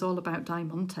 80s it was all about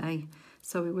diamante,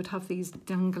 so we would have these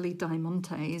dangly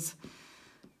diamantes.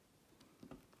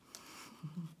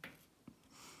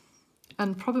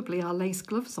 And probably our lace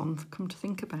gloves on, come to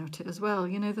think about it as well.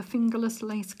 You know, the fingerless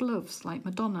lace gloves, like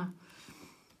Madonna.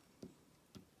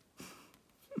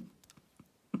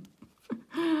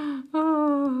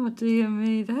 Oh, dear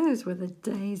me. Those were the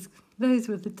days. Those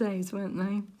were the days, weren't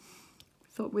they?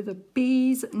 Thought with a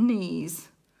bee's knees.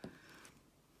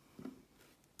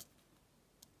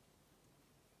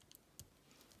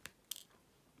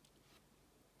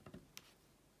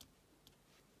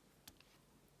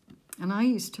 And I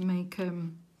used to make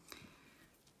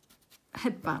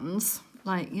headbands,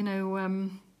 like, you know,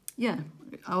 yeah,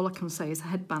 all I can say is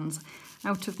headbands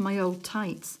out of my old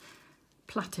tights,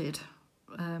 plaited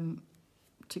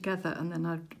together, and then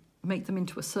I'd make them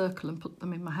into a circle and put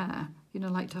them in my hair, you know,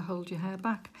 like to hold your hair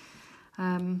back.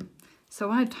 So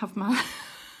I'd have my,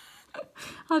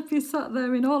 I'd be sat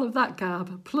there in all of that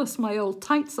garb, plus my old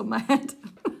tights on my head.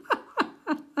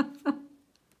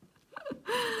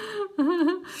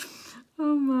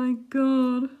 Oh my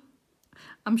God.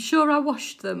 I'm sure I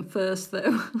washed them first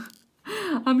though.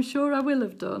 I'm sure I will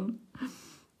have done.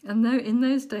 And in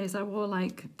those days I wore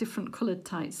like different coloured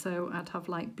tights, so I'd have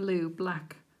like blue,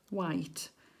 black, white,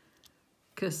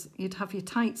 because you'd have your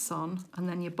tights on and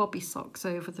then your bobby socks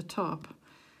over the top.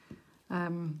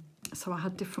 So I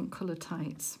had different colour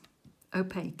tights.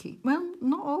 Opaque. Well,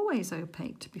 not always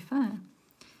opaque, to be fair.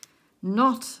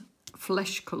 Not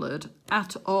flesh-coloured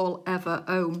at all, ever.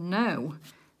 Oh no,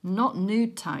 not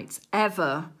nude tights,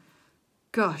 ever.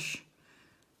 Gosh.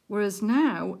 Whereas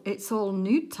now, it's all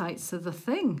nude tights are the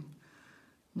thing.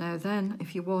 Now then,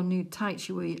 if you wore nude tights,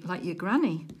 you were like your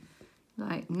granny.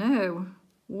 Like, no,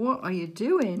 what are you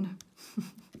doing?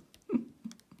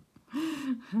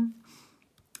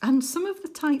 And some of the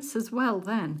tights as well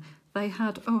then, they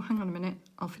had, oh, hang on a minute,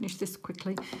 I'll finish this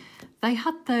quickly. They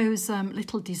had those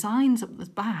little designs up the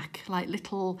back, like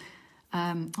little,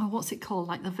 oh, what's it called?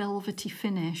 Like the velvety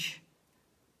finish.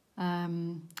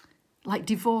 Like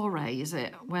devore, is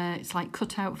it? Where it's like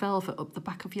cut out velvet up the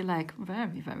back of your leg.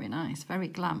 Very, very nice, very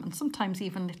glam. And sometimes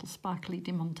even little sparkly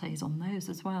diamantes on those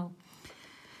as well.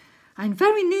 I'm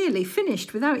very nearly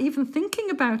finished without even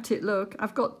thinking about it. Look,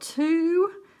 I've got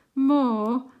 2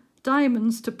 more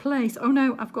diamonds to place. Oh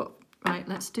no, I've got, right,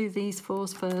 let's do these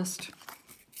 4s first.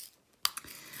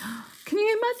 Can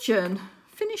you imagine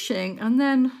finishing and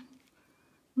then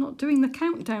not doing the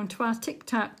countdown to our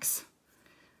tic-tacs?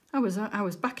 I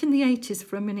was back in the 80s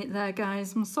for a minute there,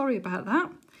 guys. I'm sorry about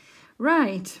that.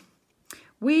 Right.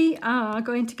 We are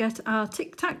going to get our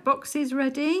Tic Tac boxes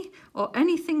ready, or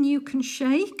anything you can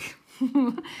shake.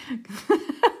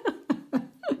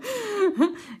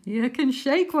 You can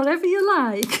shake whatever you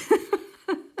like.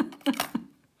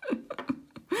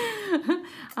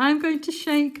 I'm going to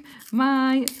shake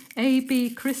my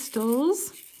AB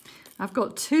crystals. I've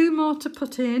got 2 more to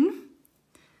put in,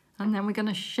 and then we're going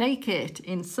to shake it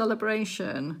in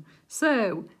celebration.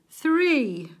 So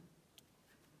 3,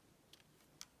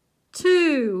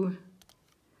 2,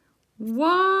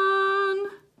 1,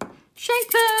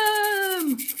 shake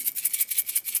them!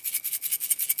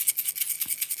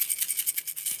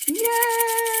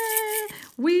 Yay!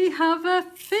 We have a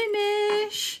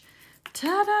finish!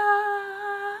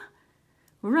 Ta-da!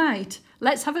 Right,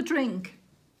 let's have a drink.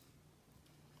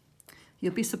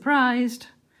 You'll be surprised.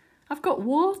 I've got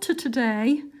water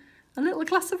today, a little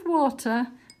glass of water.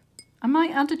 I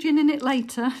might add a gin in it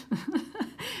later.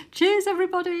 Cheers,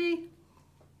 everybody.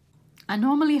 I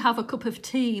normally have a cup of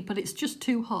tea, but it's just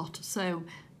too hot, so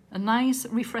a nice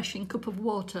refreshing cup of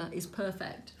water is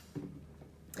perfect.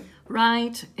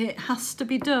 Right, it has to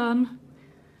be done.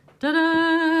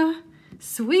 Ta-da!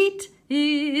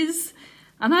 Sweeties!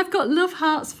 And I've got love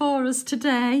hearts for us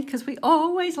today, because we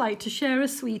always like to share a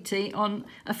sweetie on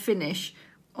a finish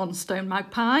on Stone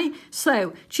Magpie.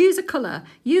 So choose a colour.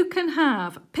 You can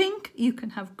have pink, you can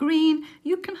have green,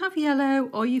 you can have yellow,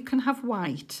 or you can have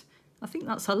white. I think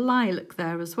that's a lilac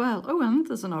there as well. Oh, and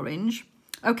there's an orange.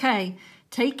 Okay,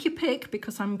 take your pick,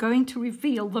 because I'm going to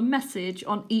reveal the message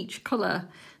on each colour.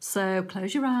 So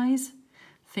close your eyes,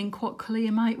 think what colour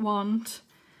you might want.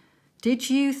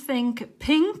 Did you think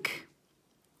pink?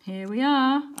 Here we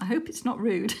are. I hope it's not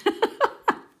rude.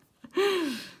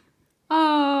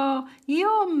 Oh,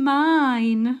 you're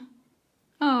mine.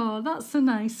 Oh, that's a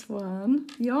nice one.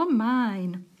 You're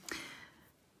mine.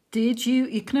 Did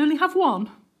you can only have one.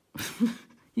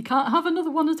 You can't have another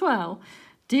one as well.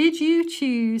 Did you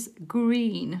choose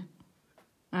green?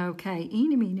 Okay,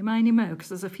 eeny, meeny, miny, mo, because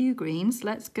there's a few greens.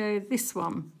 Let's go this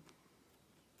one.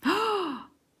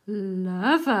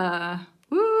 Lover.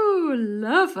 Ooh,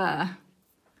 lover.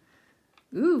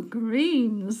 Ooh,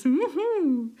 greens.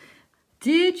 Woohoo.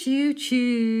 Did you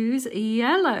choose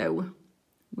yellow?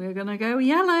 We're going to go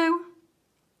yellow.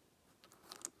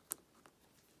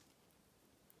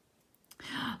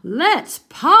 Let's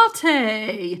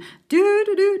party. Do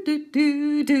do do do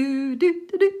do do do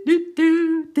do do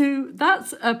do do.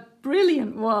 That's a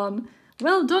brilliant one.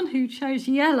 Well done, who chose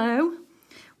yellow.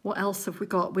 What else have we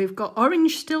got? We've got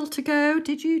orange still to go.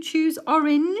 Did you choose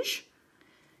orange?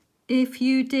 If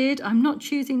you did, I'm not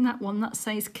choosing that one that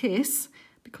says kiss,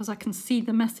 because I can see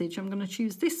the message. I'm going to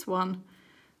choose this one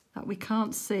that we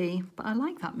can't see, but I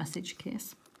like that message,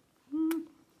 kiss.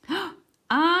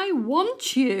 I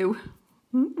want you.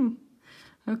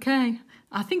 Okay,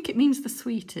 I think it means the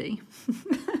sweetie.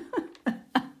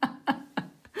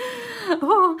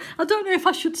 Oh, I don't know if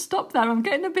I should stop there. I'm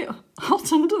getting a bit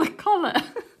hot under the collar.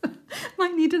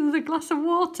 Might need another glass of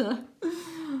water.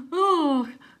 Oh,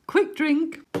 quick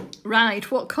drink. Right,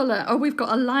 what colour? Oh, we've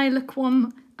got a lilac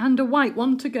one and a white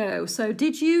one to go. So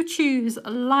did you choose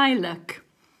lilac?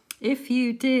 If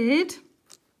you did,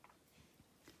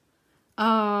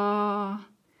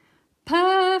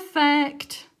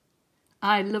 perfect.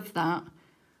 I love that,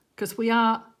 because we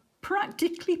are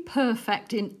practically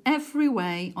perfect in every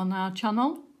way on our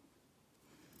channel.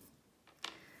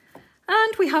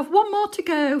 And we have one more to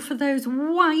go for those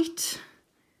white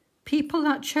people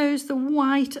that chose the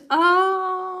white.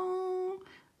 Oh,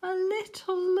 a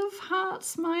little love heart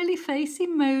smiley face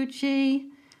emoji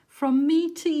from me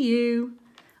to you.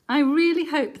 I really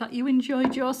hope that you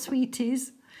enjoyed your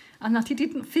sweeties and that it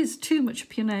didn't fizz too much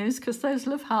up your nose, because those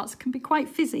love hearts can be quite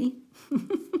fizzy.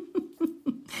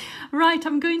 Right,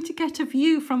 I'm going to get a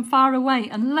view from far away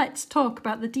and let's talk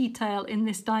about the detail in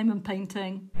this diamond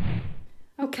painting.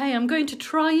 Okay, I'm going to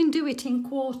try and do it in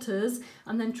quarters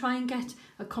and then try and get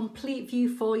a complete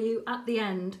view for you at the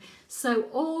end. So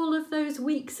all of those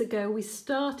weeks ago, we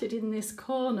started in this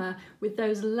corner with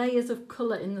those layers of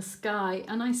colour in the sky,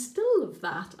 and I still love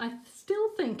that. I still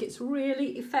think it's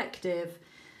really effective.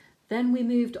 Then we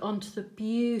moved on to the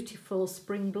beautiful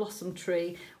spring blossom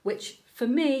tree, which for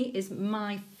me is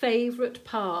my favourite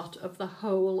part of the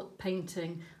whole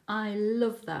painting. I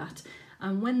love that.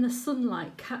 And when the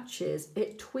sunlight catches,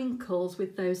 it twinkles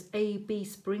with those AB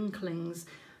sprinklings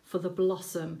for the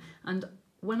blossom. And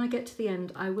when I get to the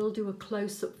end, I will do a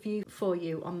close-up view for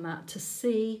you on that to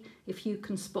see if you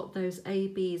can spot those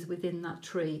ABs within that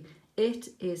tree. It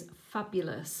is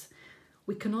fabulous.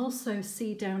 We can also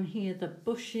see down here the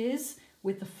bushes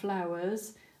with the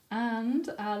flowers and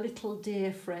our little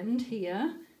deer friend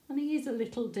here, and he is a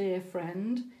little deer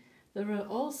friend. There are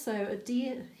also a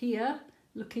deer here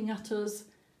looking at us,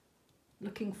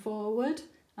 looking forward,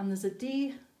 and there's a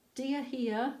deer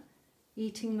here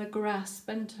eating the grass,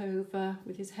 bent over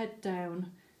with his head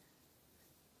down.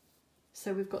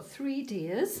 So we've got 3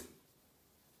 deers.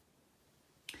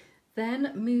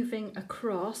 Then moving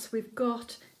across, we've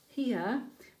got here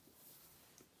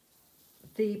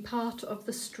the part of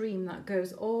the stream that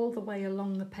goes all the way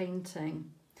along the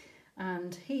painting.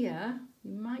 And here,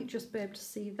 you might just be able to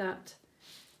see that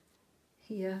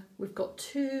here, we've got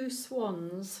 2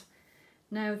 swans.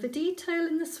 Now the detail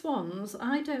in the swans,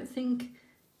 I don't think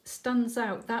stands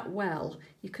out that well.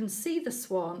 You can see the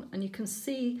swan and you can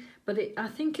see, but I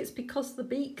think it's because the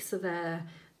beaks are there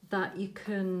that you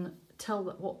can tell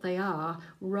what they are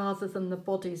rather than the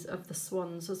bodies of the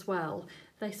swans as well.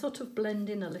 They sort of blend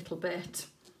in a little bit.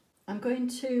 I'm going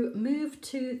to move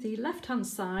to the left hand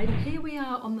side. Here we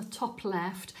are on the top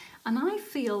left, and I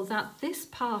feel that this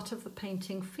part of the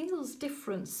painting feels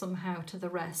different somehow to the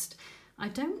rest. I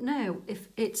don't know if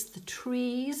it's the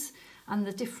trees and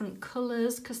the different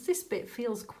colours, because this bit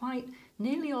feels quite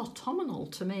nearly autumnal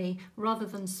to me rather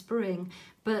than spring,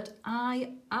 but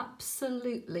I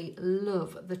absolutely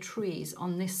love the trees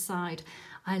on this side.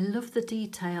 I love the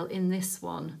detail in this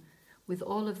one with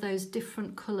all of those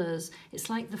different colours. It's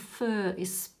like the fur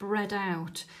is spread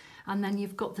out, and then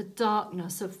you've got the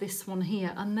darkness of this one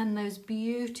here, and then those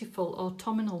beautiful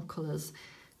autumnal colours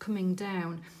coming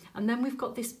down. And then we've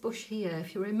got this bush here.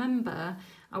 If you remember,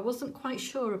 I wasn't quite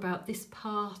sure about this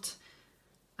part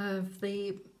of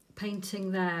the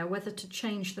painting there, whether to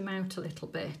change them out a little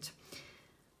bit.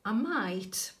 I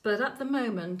might, but at the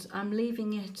moment I'm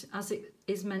leaving it as it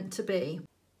is meant to be.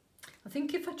 I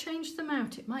think if I change them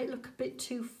out, it might look a bit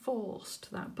too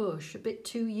forced, that bush, a bit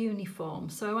too uniform.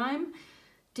 So I'm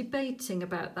debating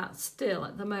about that still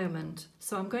at the moment.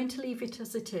 So I'm going to leave it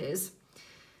as it is.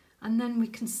 And then we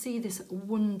can see this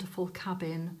wonderful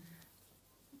cabin.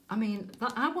 I mean,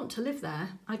 I want to live there.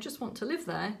 I just want to live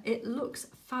there. It looks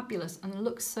fabulous and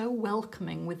looks so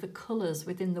welcoming with the colours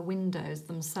within the windows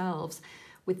themselves,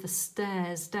 with the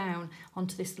stairs down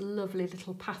onto this lovely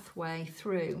little pathway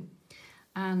through,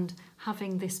 and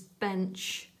having this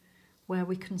bench where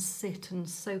we can sit and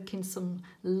soak in some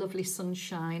lovely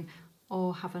sunshine,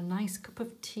 or have a nice cup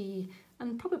of tea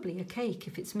and probably a cake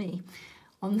if it's me,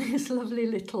 on this lovely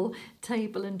little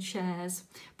table and chairs.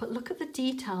 But look at the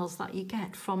details that you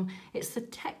get from, it's the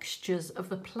textures of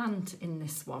the plant in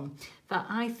this one that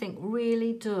I think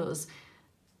really does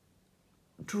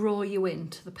draw you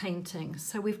into the painting.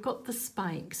 So we've got the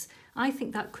spikes. I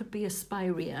think that could be a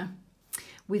spirea.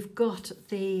 We've got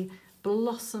the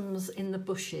blossoms in the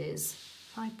bushes.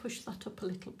 If I push that up a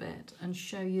little bit and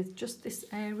show you just this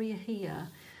area here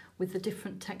with the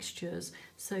different textures.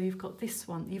 So you've got this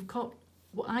one, you've got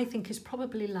what I think is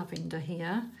probably lavender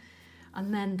here,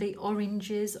 and then the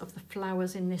oranges of the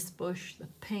flowers in this bush, the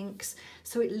pinks.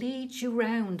 So it leads you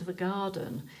round the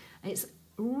garden. It's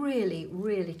really,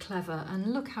 really clever,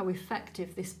 and look how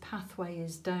effective this pathway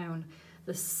is down.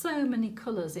 There's so many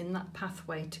colours in that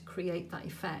pathway to create that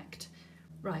effect.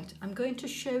 Right, I'm going to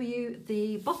show you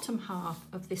the bottom half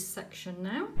of this section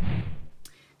now.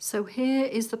 So here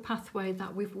is the pathway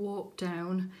that we've walked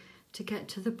down to get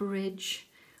to the bridge,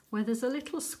 where there's a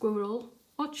little squirrel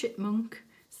or chipmunk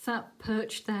sat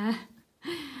perched there.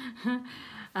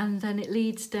 And then it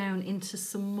leads down into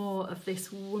some more of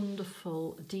this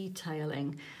wonderful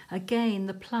detailing. Again,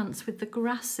 the plants with the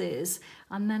grasses,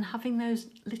 and then having those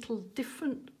little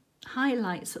different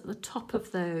highlights at the top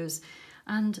of those.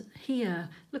 And here,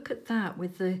 look at that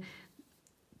with the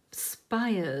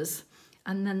spires,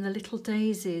 and then the little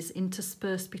daisies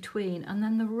interspersed between, and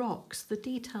then the rocks, the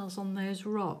details on those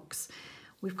rocks.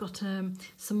 We've got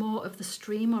some more of the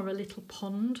stream, or a little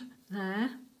pond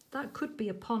there. That could be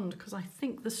a pond because I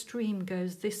think the stream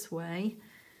goes this way.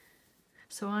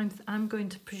 So I'm going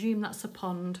to presume that's a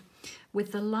pond,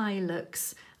 with the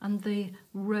lilacs and the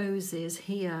roses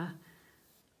here.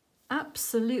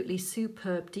 Absolutely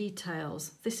superb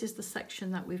details. This is the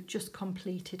section that we've just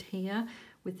completed here,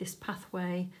 with this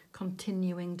pathway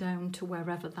continuing down to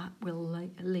wherever that will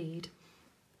lead.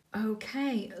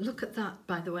 Okay, look at that,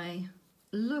 by the way.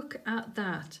 Look at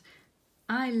that.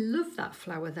 I love that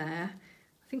flower there.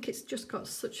 I think it's just got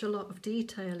such a lot of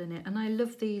detail in it, and I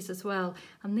love these as well.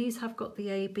 And these have got the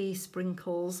AB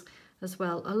sprinkles as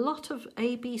well. A lot of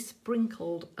AB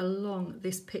sprinkled along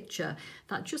this picture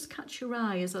that just catch your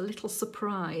eye as a little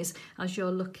surprise as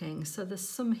you're looking. So there's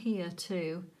some here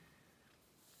too.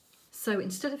 So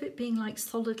instead of it being like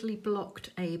solidly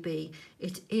blocked AB,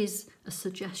 it is a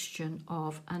suggestion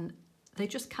of, and they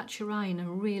just catch your eye in a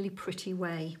really pretty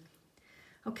way.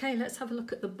 Okay, let's have a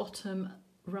look at the bottom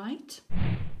right.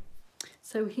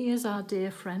 So here's our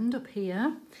dear friend up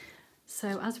here.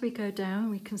 So as we go down,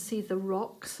 we can see the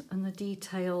rocks and the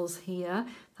details here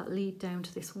that lead down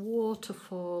to this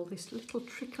waterfall, this little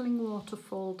trickling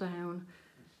waterfall down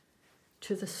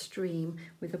to the stream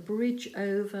with a bridge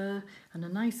over and a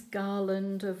nice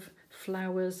garland of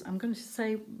flowers. I'm going to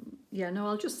say, yeah, no,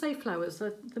 I'll just say flowers.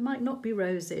 There might not be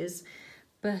roses,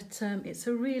 but it's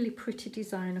a really pretty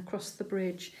design across the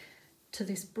bridge to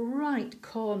this bright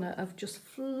corner of just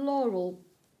floral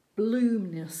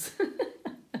bloomness.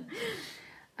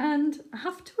 And I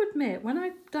have to admit, when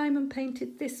I diamond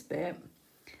painted this bit,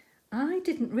 I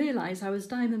didn't realise I was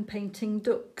diamond painting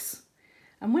ducks.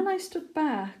 And when I stood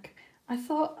back, I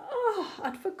thought, oh,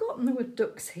 I'd forgotten there were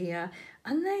ducks here.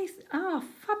 And they are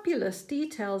fabulous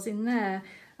details in there.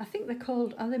 I think they're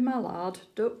called, are they mallard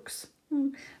ducks?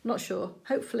 I'm not sure.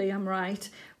 Hopefully I'm right.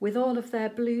 With all of their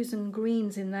blues and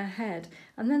greens in their head.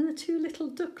 And then the two little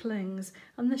ducklings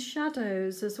and the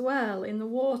shadows as well in the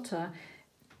water.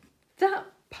 That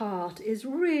part is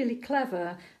really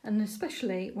clever, and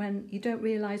especially when you don't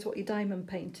realise what you're diamond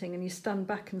painting and you stand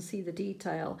back and see the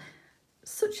detail.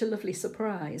 Such a lovely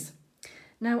surprise.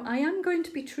 Now I am going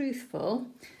to be truthful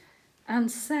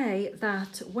and say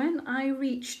that when I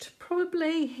reached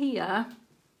probably here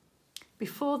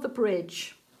before the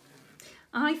bridge,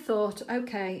 I thought,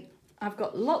 okay, I've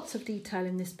got lots of detail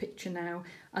in this picture now.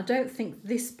 I don't think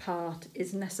this part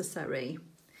is necessary.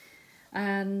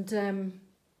 And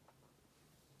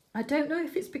I don't know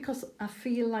if it's because I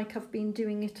feel like I've been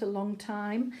doing it a long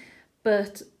time,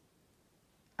 but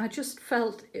I just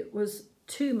felt it was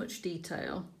too much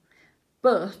detail.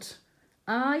 But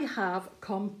I have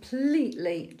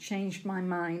completely changed my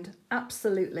mind,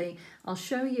 absolutely. I'll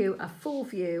show you a full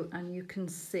view and you can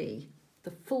see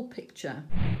the full picture.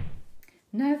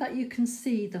 Now that you can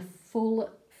see the full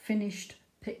finished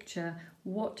picture,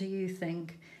 what do you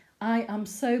think? I am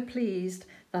so pleased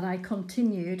that I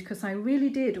continued, because I really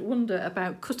did wonder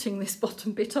about cutting this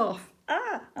bottom bit off.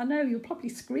 I know you'll probably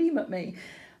scream at me,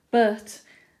 but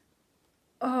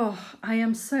oh, I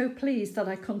am so pleased that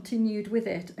I continued with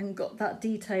it and got that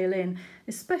detail in,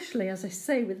 especially, as I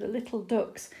say, with the little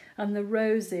ducks and the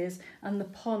roses and the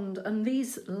pond and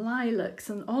these lilacs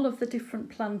and all of the different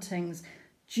plantings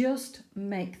just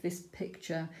make this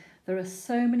picture. There are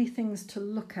so many things to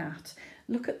look at.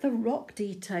 Look at the rock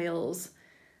details.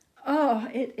 Oh,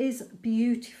 it is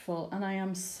beautiful and I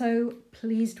am so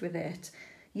pleased with it.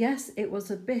 Yes, it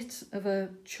was a bit of a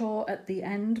chore at the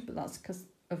end, but that's because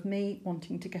of me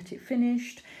wanting to get it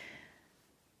finished.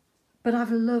 But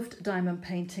I've loved diamond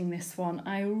painting this one.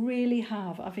 I really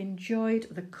have. I've enjoyed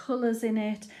the colours in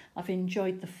it. I've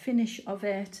enjoyed the finish of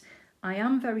it. I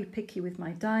am very picky with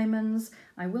my diamonds.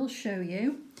 I will show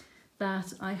you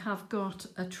that I have got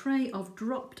a tray of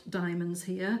dropped diamonds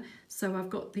here. So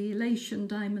I've got the elation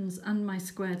diamonds and my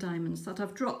square diamonds that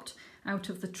I've dropped out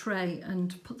of the tray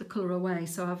and put the colour away.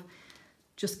 So I've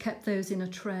just kept those in a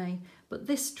tray. But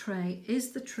this tray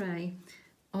is the tray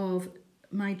of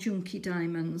my junky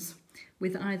diamonds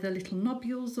with either little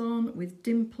nobules on, with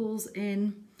dimples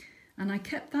in. And I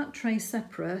kept that tray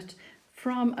separate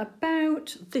from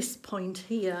about this point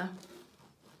here.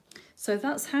 So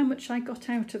that's how much I got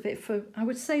out of it for, I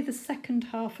would say, the second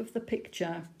half of the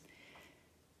picture.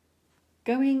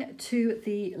 Going to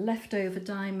the leftover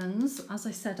diamonds, as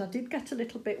I said, I did get a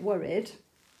little bit worried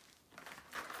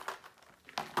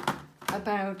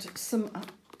about some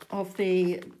of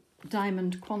the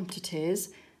diamond quantities.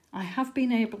 I have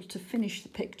been able to finish the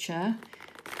picture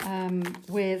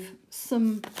with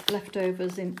some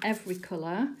leftovers in every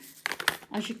colour.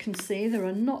 As you can see, there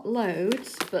are not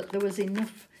loads, but there was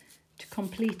enough to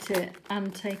complete it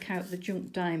and take out the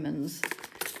junk diamonds.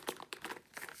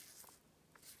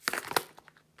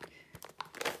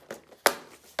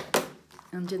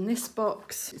 And in this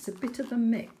box, it's a bit of a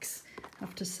mix, I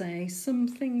have to say. Some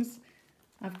things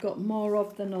I've got more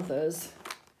of than others.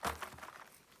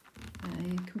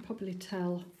 You can probably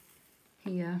tell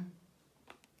here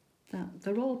that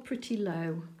they're all pretty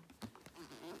low.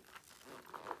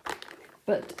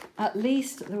 But at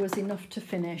least there was enough to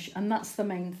finish, and that's the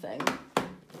main thing.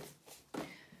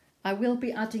 I will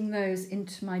be adding those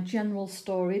into my general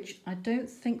storage. I don't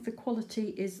think the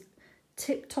quality is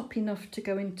tip-top enough to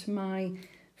go into my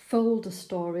folder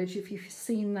storage. If you've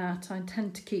seen that, I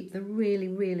tend to keep the really,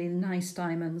 really nice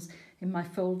diamonds in my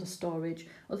folder storage.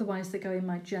 Otherwise, they go in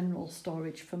my general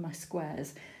storage for my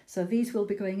squares. So these will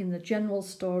be going in the general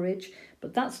storage,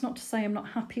 but that's not to say I'm not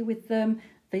happy with them.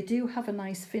 They do have a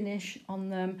nice finish on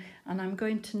them, and I'm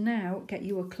going to now get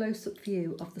you a close-up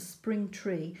view of the spring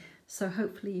tree, so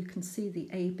hopefully you can see the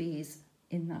ABs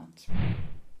in that.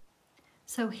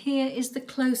 So here is the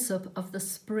close-up of the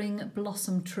spring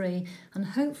blossom tree, and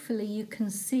hopefully you can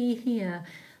see here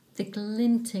the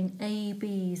glinting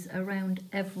ABs around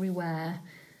everywhere.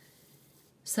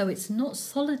 So it's not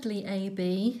solidly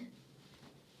AB,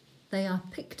 they are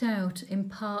picked out in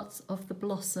parts of the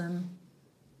blossom,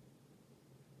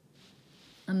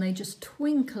 and they just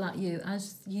twinkle at you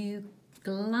as you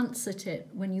glance at it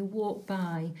when you walk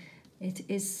by. It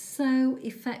is so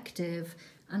effective,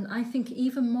 and I think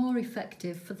even more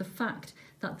effective for the fact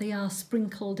that they are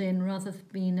sprinkled in rather than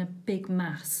being a big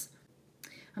mass.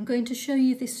 I'm going to show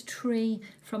you this tree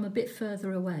from a bit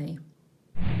further away.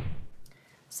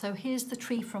 So here's the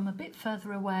tree from a bit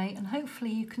further away, and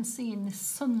hopefully you can see in this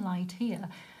sunlight here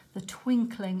the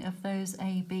twinkling of those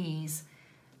ABs.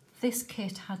 This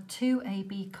kit had two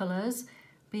AB colours,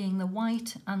 being the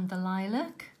white and the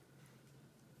lilac.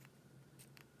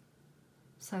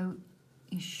 So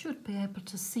you should be able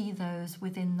to see those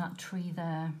within that tree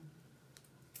there.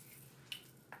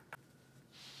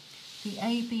 The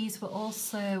ABs were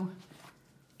also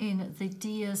in the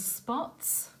deer's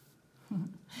spots,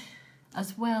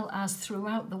 as well as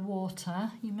throughout the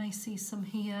water. You may see some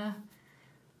here,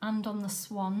 and on the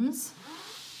swans.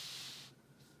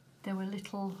 There were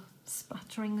little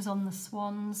spatterings on the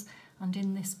swans and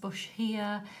in this bush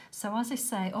here. So as I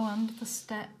say, and the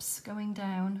steps going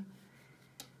down.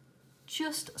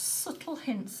 Just subtle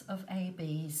hints of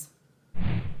ABs.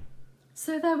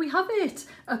 So there we have it,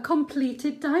 a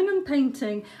completed diamond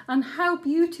painting, and how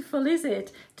beautiful is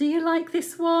it? Do you like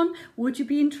this one? Would you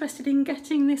be interested in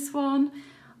getting this one?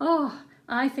 Oh,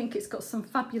 I think it's got some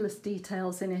fabulous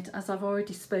details in it, as I've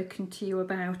already spoken to you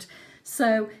about.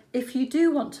 So if you do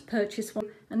want to purchase one,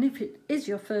 and if it is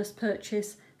your first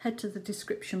purchase, head to the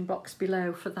description box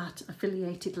below for that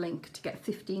affiliated link to get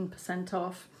 15%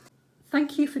 off.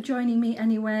 Thank you for joining me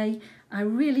anyway. I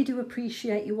really do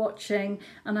appreciate you watching,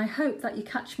 and I hope that you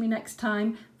catch me next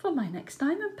time for my next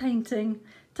diamond painting.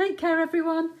 Take care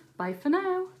everyone. Bye for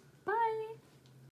now.